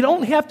that. You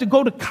don't have to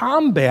go to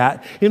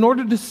combat in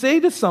order to say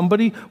to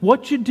somebody,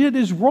 what you did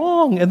is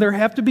wrong, and there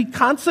have to be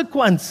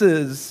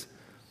consequences.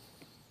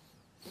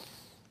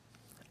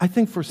 I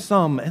think for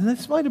some, and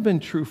this might have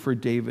been true for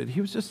David, he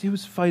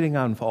was fighting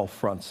on all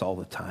fronts all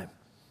the time.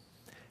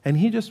 And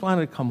he just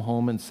wanted to come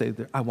home and say,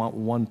 I want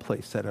one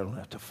place that I don't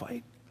have to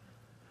fight.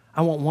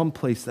 I want one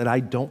place that I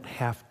don't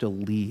have to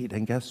lead.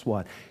 And guess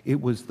what?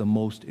 It was the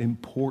most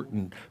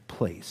important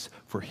place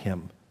for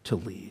him to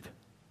lead.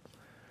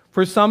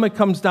 For some, it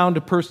comes down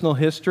to personal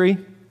history.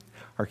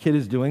 Our kid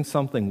is doing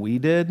something we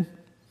did,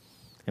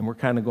 and we're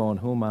kind of going,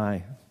 who am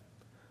I?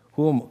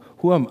 Who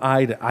am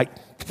I to...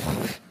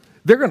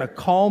 They're going to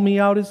call me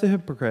out as a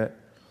hypocrite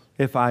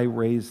if I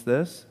raise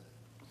this.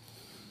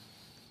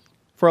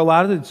 For a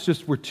lot of it, it's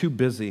just we're too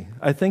busy.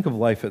 I think of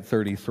life at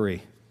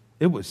 33.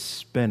 It was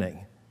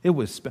spinning. I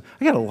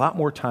got a lot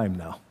more time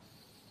now.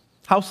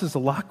 House is a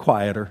lot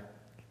quieter.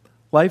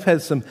 Life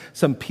has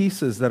some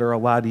pieces that are a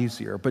lot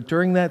easier. But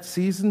during that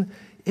season,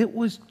 it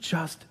was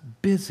just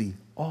busy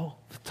all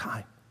the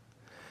time.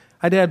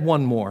 I'd add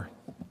one more,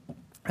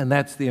 and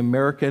that's the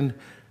American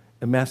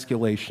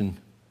emasculation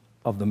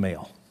of the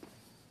male.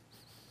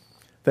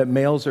 That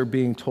males are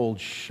being told,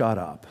 shut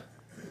up,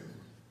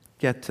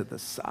 get to the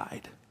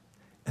side.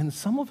 And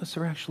some of us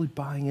are actually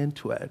buying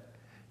into it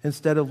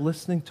instead of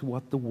listening to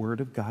what the Word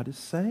of God is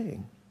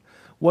saying.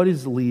 What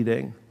is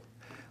leading?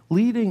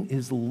 Leading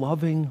is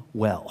loving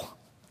well.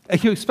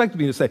 And you expect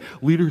me to say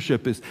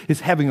leadership is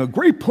having a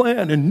great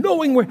plan and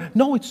knowing where.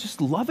 No, it's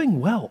just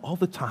loving well all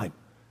the time.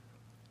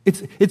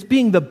 It's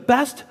being the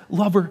best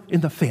lover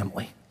in the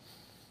family.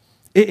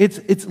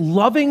 It's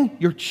loving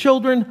your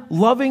children,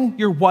 loving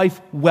your wife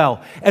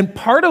well. And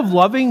part of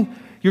loving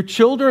your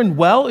children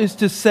well is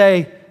to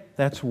say,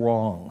 that's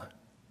wrong.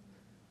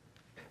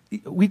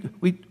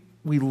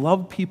 We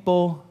love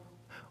people.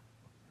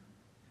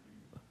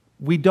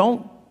 We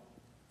don't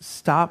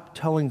stop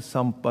telling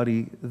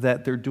somebody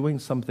that they're doing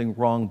something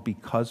wrong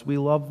because we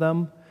love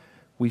them.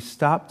 We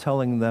stop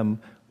telling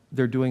them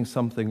they're doing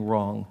something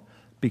wrong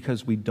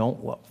because we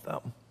don't love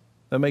them.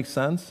 That makes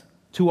sense?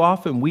 Too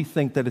often we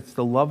think that it's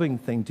the loving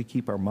thing to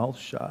keep our mouth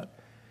shut.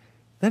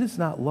 That is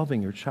not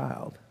loving your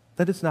child.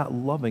 That is not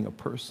loving a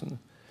person.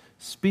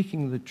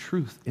 Speaking the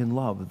truth in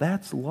love,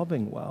 that's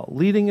loving well.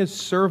 Leading is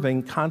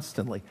serving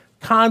constantly.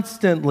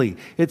 Constantly.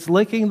 It's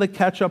licking the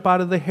ketchup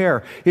out of the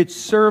hair. It's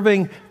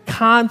serving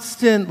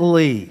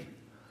constantly.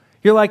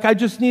 You're like, I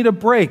just need a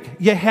break.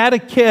 You had a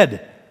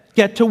kid.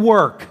 Get to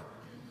work.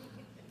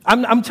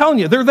 I'm telling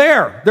you, they're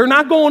there. They're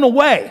not going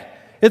away.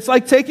 It's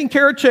like taking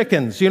care of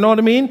chickens, you know what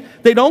I mean?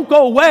 They don't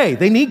go away.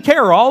 They need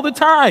care all the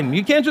time.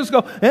 You can't just go,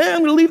 I'm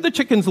going to leave the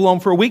chickens alone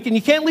for a week, and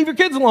you can't leave your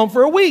kids alone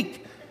for a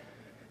week.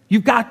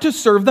 You've got to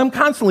serve them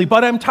constantly,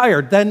 but I'm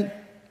tired. Then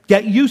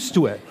get used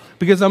to it,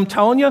 because I'm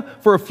telling you,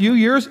 for a few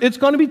years, it's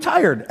going to be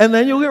tired, and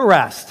then you'll get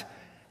rest,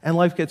 and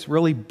life gets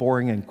really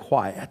boring and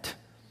quiet.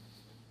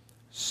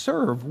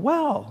 Serve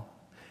well.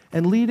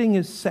 And leading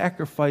is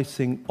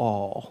sacrificing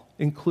all,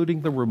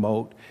 including the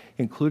remote,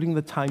 including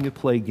the time you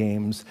play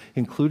games,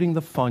 including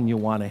the fun you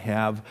want to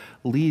have.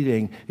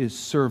 Leading is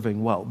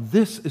serving well.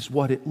 This is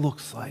what it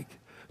looks like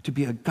to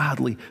be a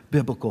godly,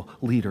 biblical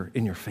leader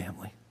in your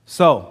family.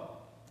 So,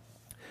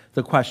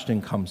 the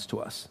question comes to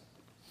us.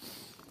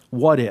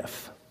 What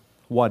if?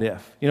 What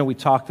if? You know, we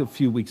talked a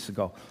few weeks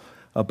ago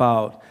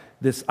about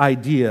this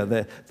idea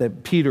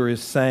that Peter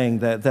is saying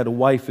that a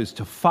wife is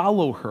to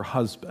follow her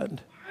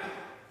husband.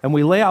 And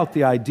we lay out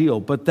the ideal,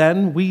 but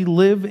then we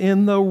live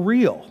in the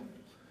real.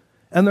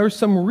 And there's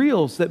some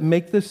reals that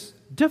make this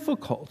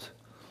difficult.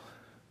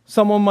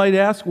 Someone might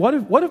ask, what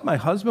if my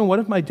husband, what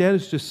if my dad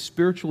is just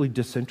spiritually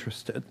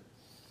disinterested?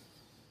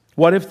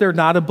 What if they're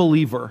not a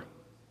believer?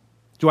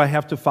 Do I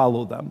have to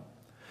follow them?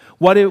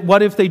 What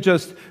if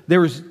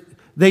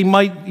they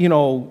might,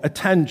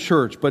 attend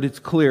church, but it's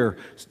clear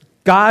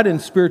God and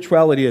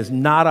spirituality is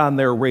not on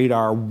their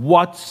radar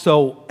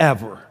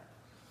whatsoever.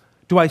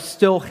 Do I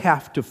still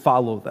have to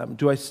follow them?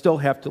 Do I still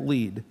have to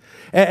lead?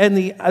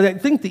 And I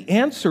think the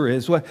answer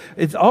is,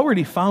 it's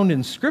already found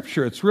in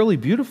Scripture. It's really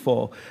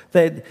beautiful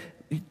that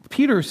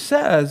Peter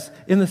says,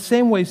 in the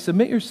same way,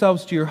 submit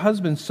yourselves to your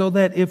husbands, so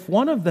that if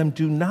one of them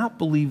do not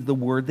believe the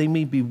word, they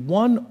may be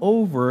won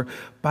over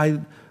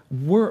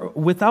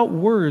without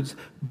words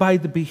by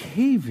the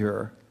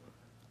behavior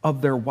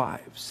of their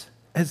wives,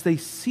 as they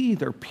see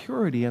their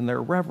purity and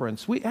their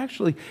reverence. We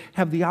actually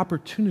have the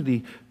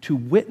opportunity to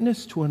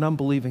witness to an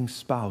unbelieving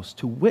spouse,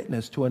 to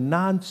witness to a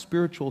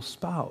non-spiritual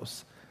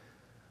spouse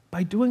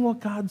by doing what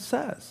God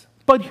says.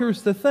 But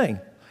here's the thing.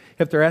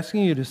 If they're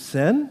asking you to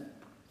sin,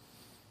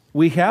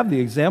 we have the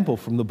example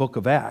from the book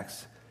of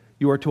Acts.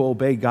 You are to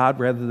obey God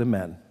rather than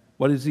men.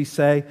 What does he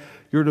say?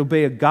 You're to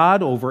obey a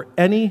God over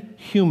any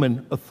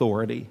human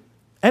authority.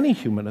 Any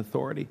human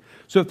authority.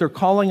 So if they're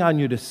calling on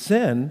you to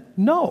sin,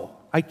 no,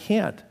 I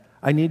can't.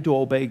 I need to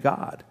obey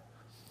God.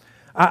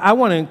 I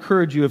want to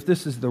encourage you, if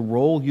this is the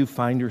role you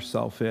find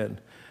yourself in,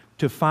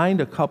 to find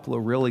a couple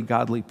of really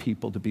godly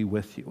people to be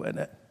with you in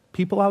it.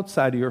 People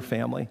outside of your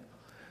family.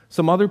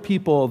 Some other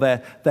people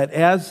that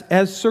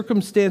as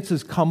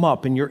circumstances come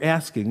up and you're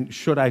asking,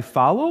 should I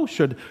follow?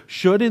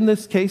 Should in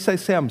this case I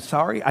say, I'm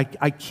sorry,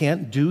 I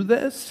can't do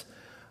this?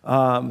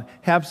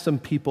 Have some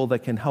people that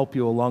can help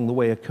you along the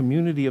way, a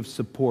community of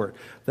support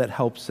that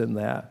helps in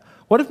that.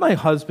 What if my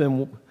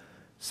husband,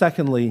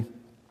 secondly,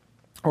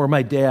 or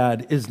my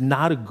dad is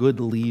not a good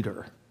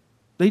leader?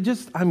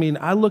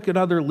 I look at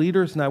other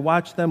leaders and I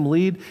watch them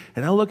lead,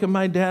 and I look at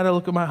my dad, I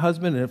look at my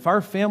husband, and if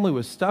our family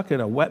was stuck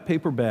in a wet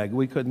paper bag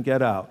we couldn't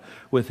get out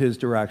with his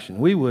direction,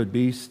 we would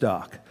be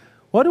stuck.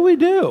 What do we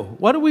do?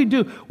 What do we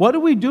do? What do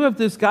we do if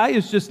this guy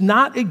is just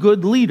not a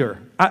good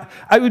leader?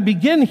 I would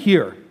begin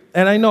here,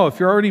 and I know if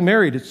you're already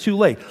married, it's too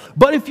late.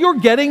 But if you're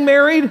getting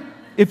married,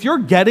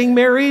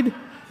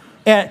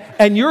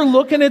 and you're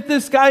looking at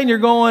this guy and you're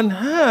going,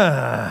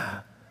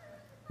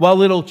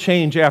 well, it'll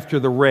change after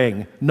the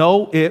ring.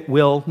 No, it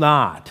will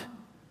not.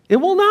 It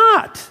will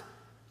not.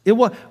 It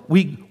will.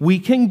 We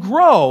can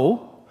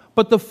grow,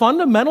 but the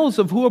fundamentals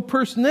of who a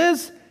person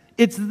is,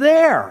 it's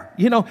there.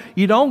 You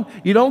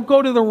don't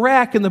go to the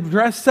rack and the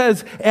dress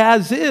says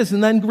as is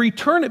and then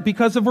return it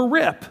because of a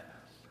rip.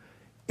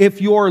 If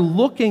you're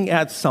looking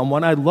at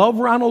someone, I love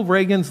Ronald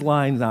Reagan's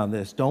lines on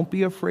this. Don't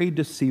be afraid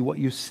to see what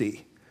you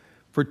see.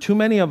 For too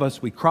many of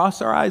us, we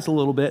cross our eyes a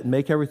little bit and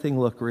make everything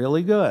look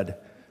really good.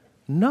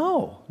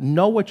 No,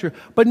 know what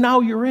but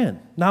now you're in.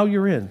 Now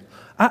you're in.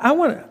 I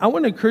want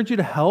to encourage you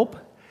to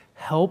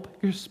help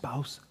your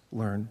spouse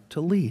learn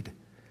to lead.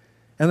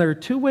 And there are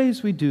two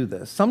ways we do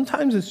this.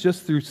 Sometimes it's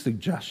just through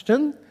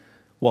suggestion.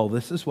 Well,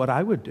 this is what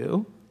I would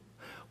do.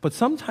 But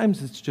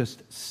sometimes it's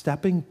just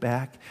stepping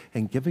back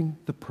and giving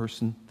the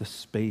person the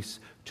space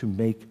to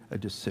make a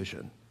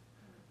decision.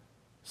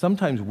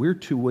 Sometimes we're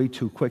way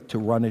too quick to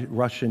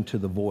rush into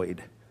the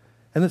void.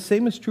 And the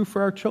same is true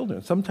for our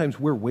children. Sometimes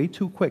we're way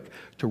too quick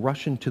to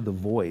rush into the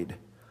void.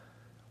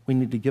 We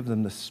need to give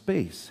them the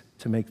space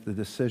to make the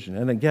decision.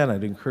 And again,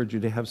 I'd encourage you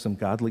to have some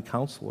godly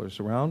counselors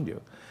around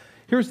you.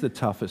 Here's the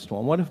toughest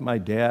one. What if my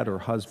dad or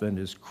husband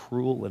is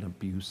cruel and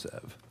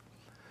abusive?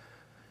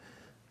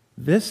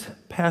 This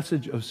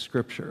passage of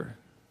Scripture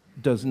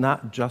does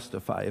not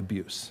justify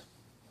abuse.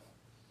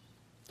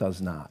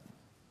 Does not.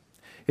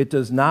 It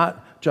does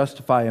not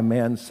justify a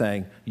man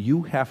saying,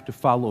 you have to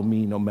follow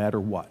me no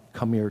matter what.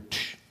 Come here.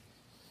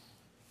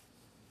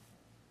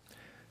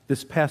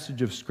 This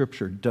passage of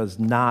Scripture does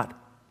not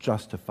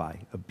justify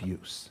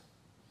abuse.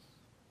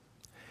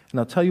 And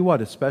I'll tell you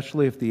what,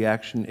 especially if the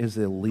action is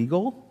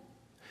illegal,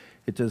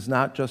 it does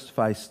not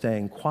justify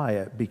staying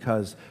quiet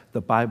because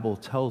the Bible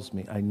tells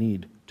me I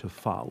need to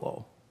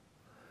follow.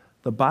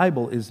 The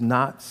Bible is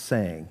not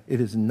saying,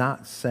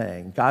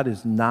 God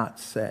is not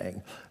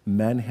saying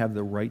men have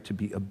the right to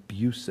be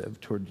abusive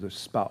toward their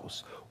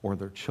spouse or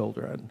their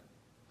children.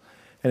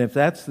 And if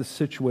that's the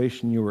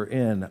situation you are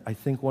in, I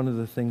think one of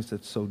the things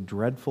that's so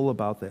dreadful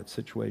about that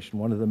situation,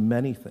 one of the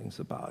many things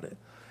about it,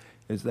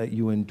 is that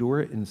you endure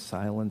it in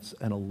silence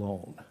and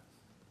alone.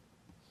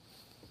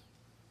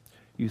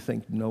 You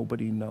think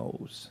nobody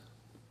knows.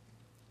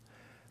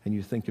 And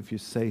you think if you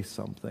say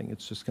something,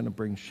 it's just going to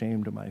bring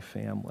shame to my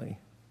family.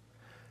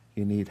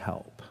 You need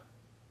help.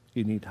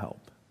 You need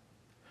help.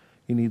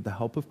 You need the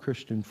help of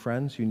Christian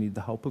friends. You need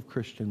the help of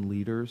Christian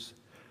leaders.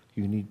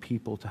 You need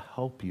people to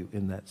help you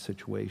in that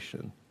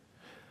situation.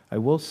 I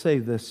will say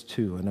this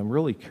too, and I'm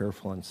really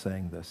careful in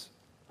saying this.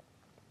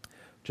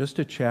 Just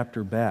a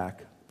chapter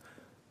back,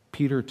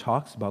 Peter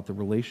talks about the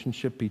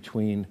relationship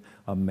between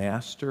a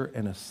master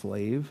and a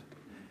slave,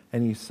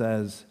 and he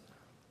says,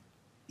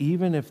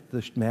 even if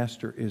the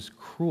master is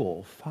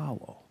cruel,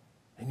 follow.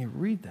 And you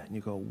read that and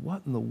you go,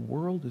 what in the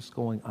world is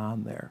going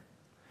on there?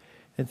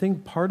 And I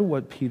think part of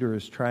what Peter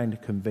is trying to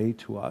convey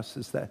to us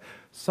is that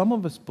some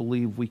of us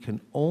believe we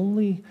can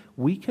only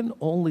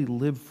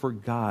live for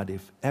God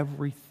if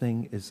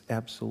everything is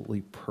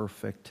absolutely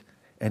perfect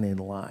and in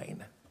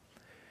line.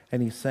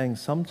 And he's saying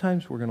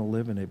sometimes we're going to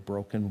live in a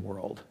broken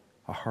world,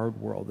 a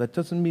hard world. That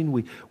doesn't mean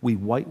we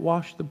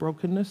whitewash the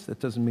brokenness. That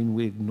doesn't mean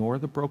we ignore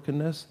the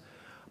brokenness.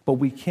 But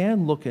we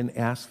can look and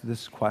ask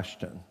this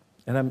question.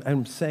 And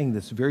I'm saying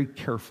this very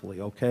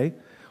carefully, okay?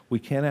 We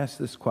can ask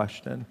this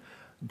question.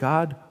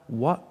 God,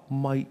 what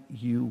might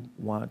you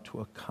want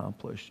to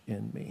accomplish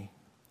in me?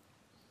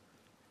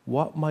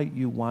 What might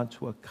you want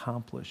to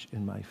accomplish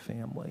in my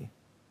family?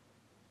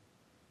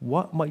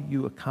 What might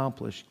you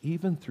accomplish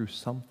even through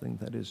something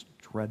that is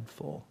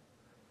dreadful?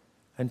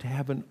 And to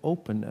have an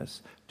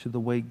openness to the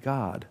way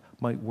God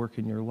might work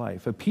in your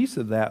life. A piece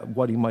of that,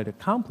 what he might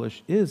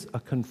accomplish, is a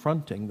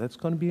confronting that's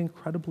going to be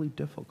incredibly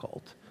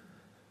difficult.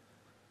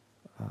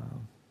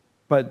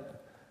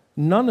 But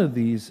none of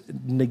these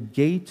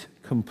negate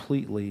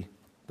completely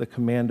the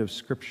command of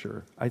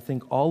Scripture. I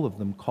think all of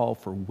them call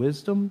for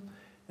wisdom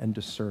and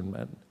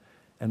discernment.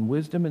 And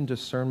wisdom and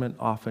discernment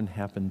often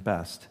happen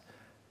best,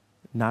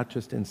 not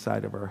just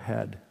inside of our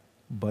head,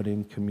 but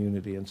in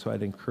community. And so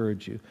I'd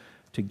encourage you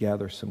to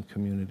gather some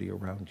community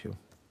around you.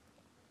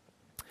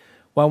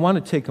 Well, I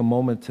want to take a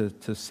moment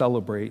to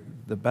celebrate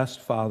the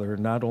best father,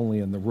 not only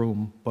in the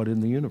room, but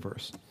in the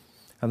universe.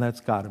 And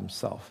that's God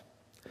himself.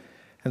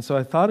 And so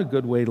I thought a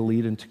good way to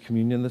lead into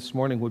communion this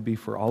morning would be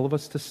for all of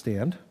us to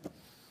stand.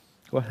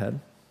 Go ahead.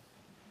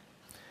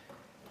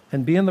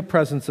 And be in the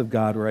presence of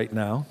God right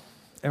now.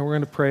 And we're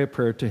going to pray a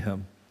prayer to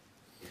him.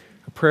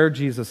 A prayer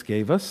Jesus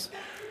gave us.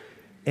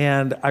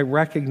 And I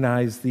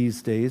recognize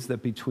these days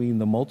that between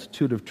the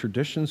multitude of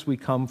traditions we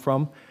come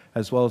from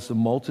as well as the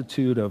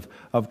multitude of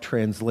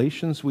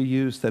translations we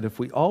use, that if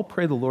we all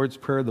pray the Lord's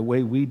Prayer the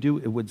way we do,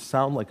 it would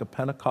sound like a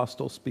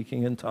Pentecostal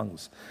speaking in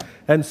tongues.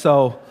 And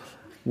so,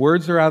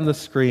 words are on the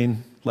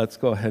screen. Let's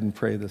go ahead and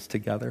pray this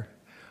together.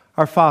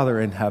 Our Father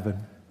in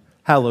heaven,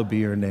 hallowed be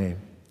your name.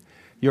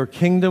 Your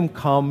kingdom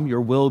come,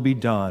 your will be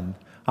done,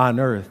 on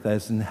earth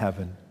as in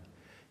heaven.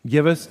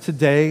 Give us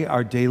today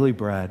our daily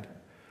bread.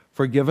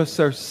 Forgive us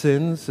our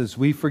sins as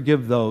we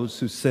forgive those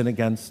who sin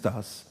against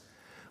us.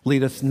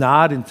 Lead us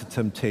not into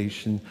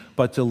temptation,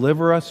 but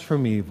deliver us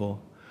from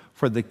evil.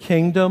 For the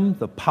kingdom,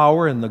 the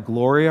power, and the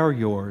glory are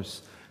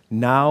yours,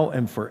 now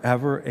and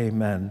forever.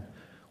 Amen.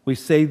 We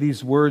say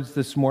these words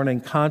this morning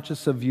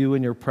conscious of you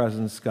and your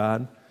presence,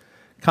 God.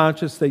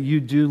 Conscious that you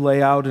do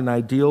lay out an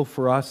ideal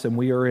for us, and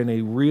we are in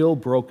a real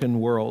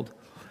broken world.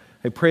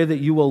 I pray that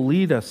you will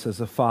lead us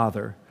as a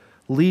father.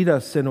 Lead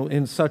us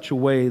in such a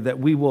way that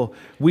we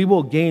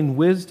will gain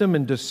wisdom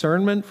and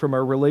discernment from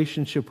our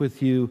relationship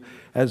with you,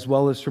 as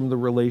well as from the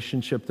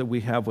relationship that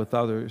we have with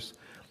others.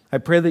 I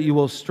pray that you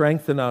will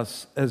strengthen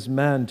us as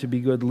men to be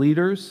good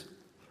leaders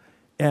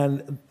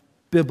and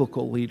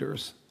biblical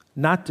leaders,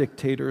 not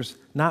dictators,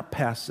 not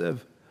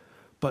passive,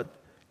 but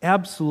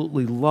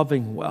absolutely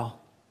loving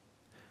well,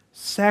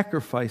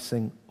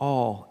 sacrificing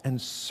all,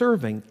 and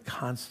serving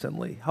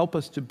constantly. Help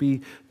us to be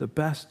the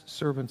best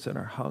servants in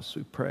our house,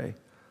 we pray.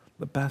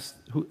 The best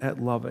at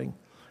loving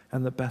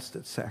and the best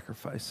at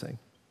sacrificing.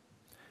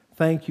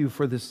 Thank you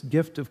for this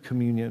gift of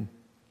communion,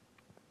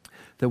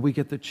 that we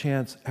get the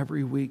chance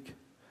every week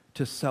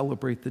to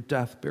celebrate the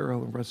death,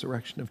 burial, and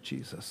resurrection of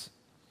Jesus.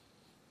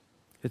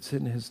 It's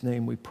in his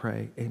name we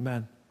pray.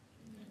 Amen.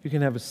 You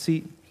can have a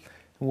seat,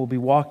 and we'll be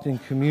walking in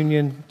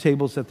communion,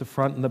 tables at the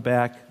front and the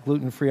back,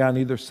 gluten-free on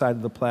either side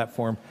of the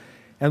platform.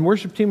 And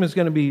worship team is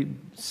going to be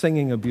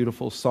singing a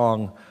beautiful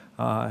song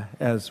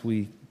as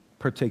we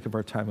partake of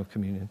our time of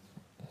communion.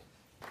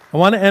 I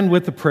want to end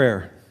with a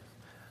prayer,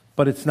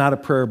 but it's not a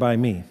prayer by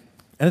me.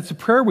 And it's a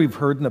prayer we've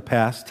heard in the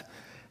past,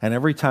 and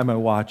every time I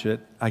watch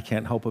it, I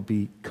can't help but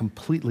be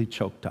completely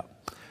choked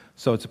up.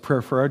 So it's a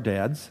prayer for our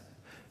dads.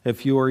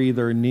 If you are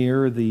either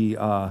near the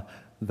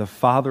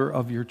father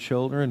of your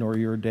children or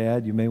your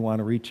dad, you may want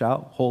to reach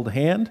out, hold a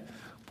hand,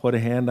 put a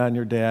hand on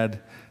your dad,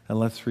 and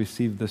let's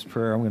receive this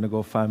prayer. I'm going to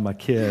go find my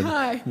kid.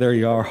 Hi. There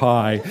you are.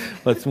 Hi.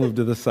 Let's move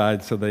to the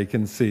side so they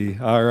can see.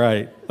 All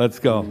right. Let's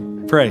go.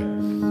 Pray.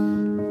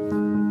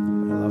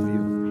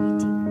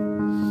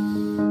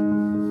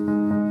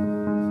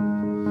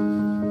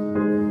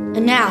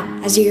 And now,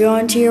 as you go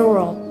into your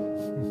world,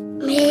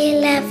 may you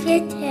love your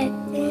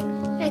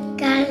children, like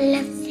God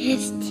loves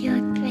his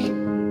children.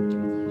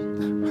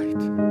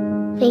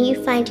 May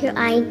you find your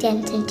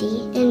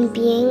identity in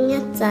being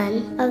a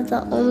son of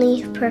the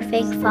only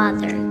perfect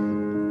Father.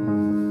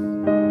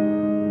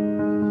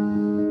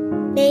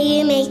 May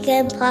you make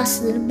it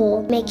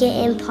impossible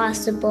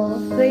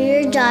for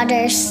your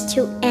daughters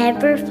to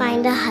ever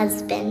find a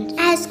husband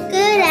as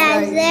good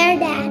as their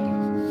dad.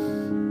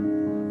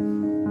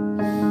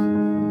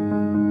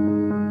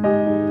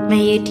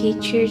 may you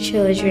teach your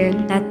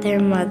children that their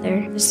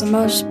mother is the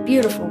most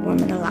beautiful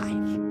woman alive.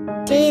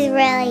 She's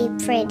really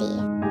pretty.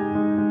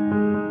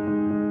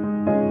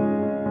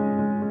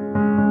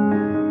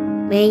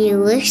 May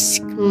you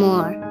risk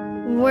more,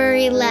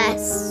 worry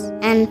less,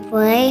 and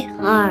play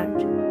hard.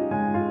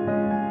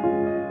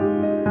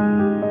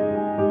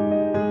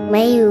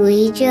 May you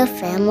lead your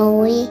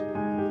family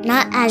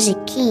not as a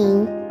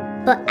king,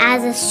 but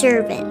as a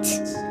servant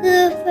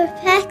who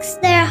protects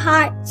their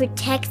hearts.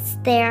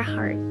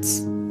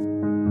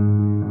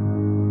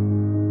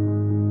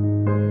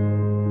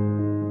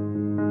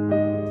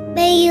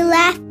 May you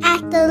laugh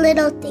at the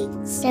little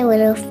things.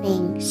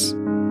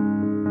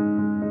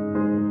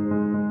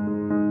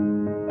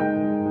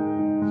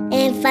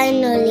 And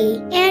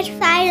finally,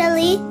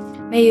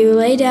 May you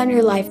lay down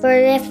your life for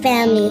your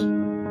family.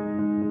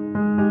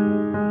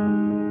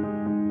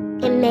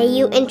 And may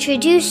you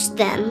introduce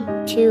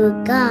them to a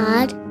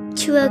God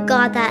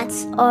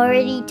that's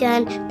already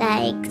done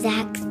that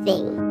exact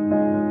thing.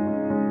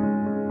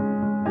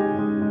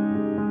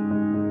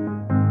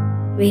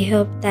 We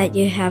hope that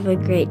you have a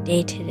great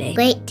day today.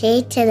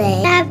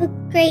 Have a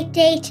great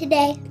day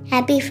today.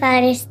 Happy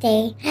Father's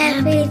Day.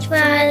 Happy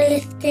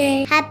Father's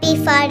Day. Happy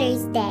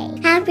Father's Day.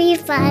 Happy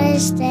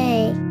Father's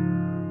Day.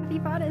 Happy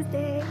Father's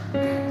Day.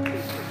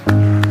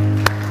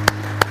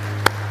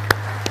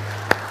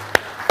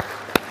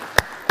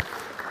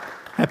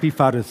 Happy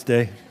Father's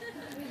Day.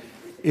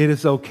 It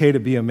is okay to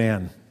be a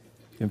man.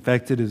 In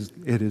fact, it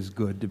is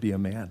good to be a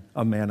man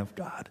of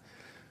God.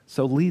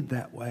 So lead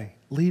that way.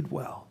 Lead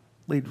well.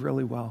 Lead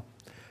really well.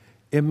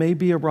 It may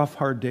be a rough,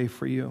 hard day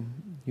for you.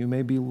 You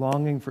may be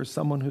longing for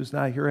someone who's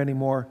not here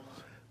anymore,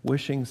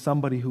 wishing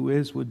somebody who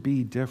is would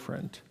be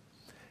different.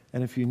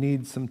 And if you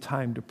need some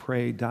time to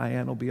pray,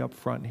 Diane will be up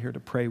front here to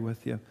pray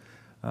with you.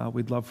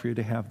 We'd love for you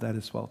to have that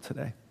as well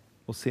today.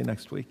 We'll see you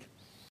next week.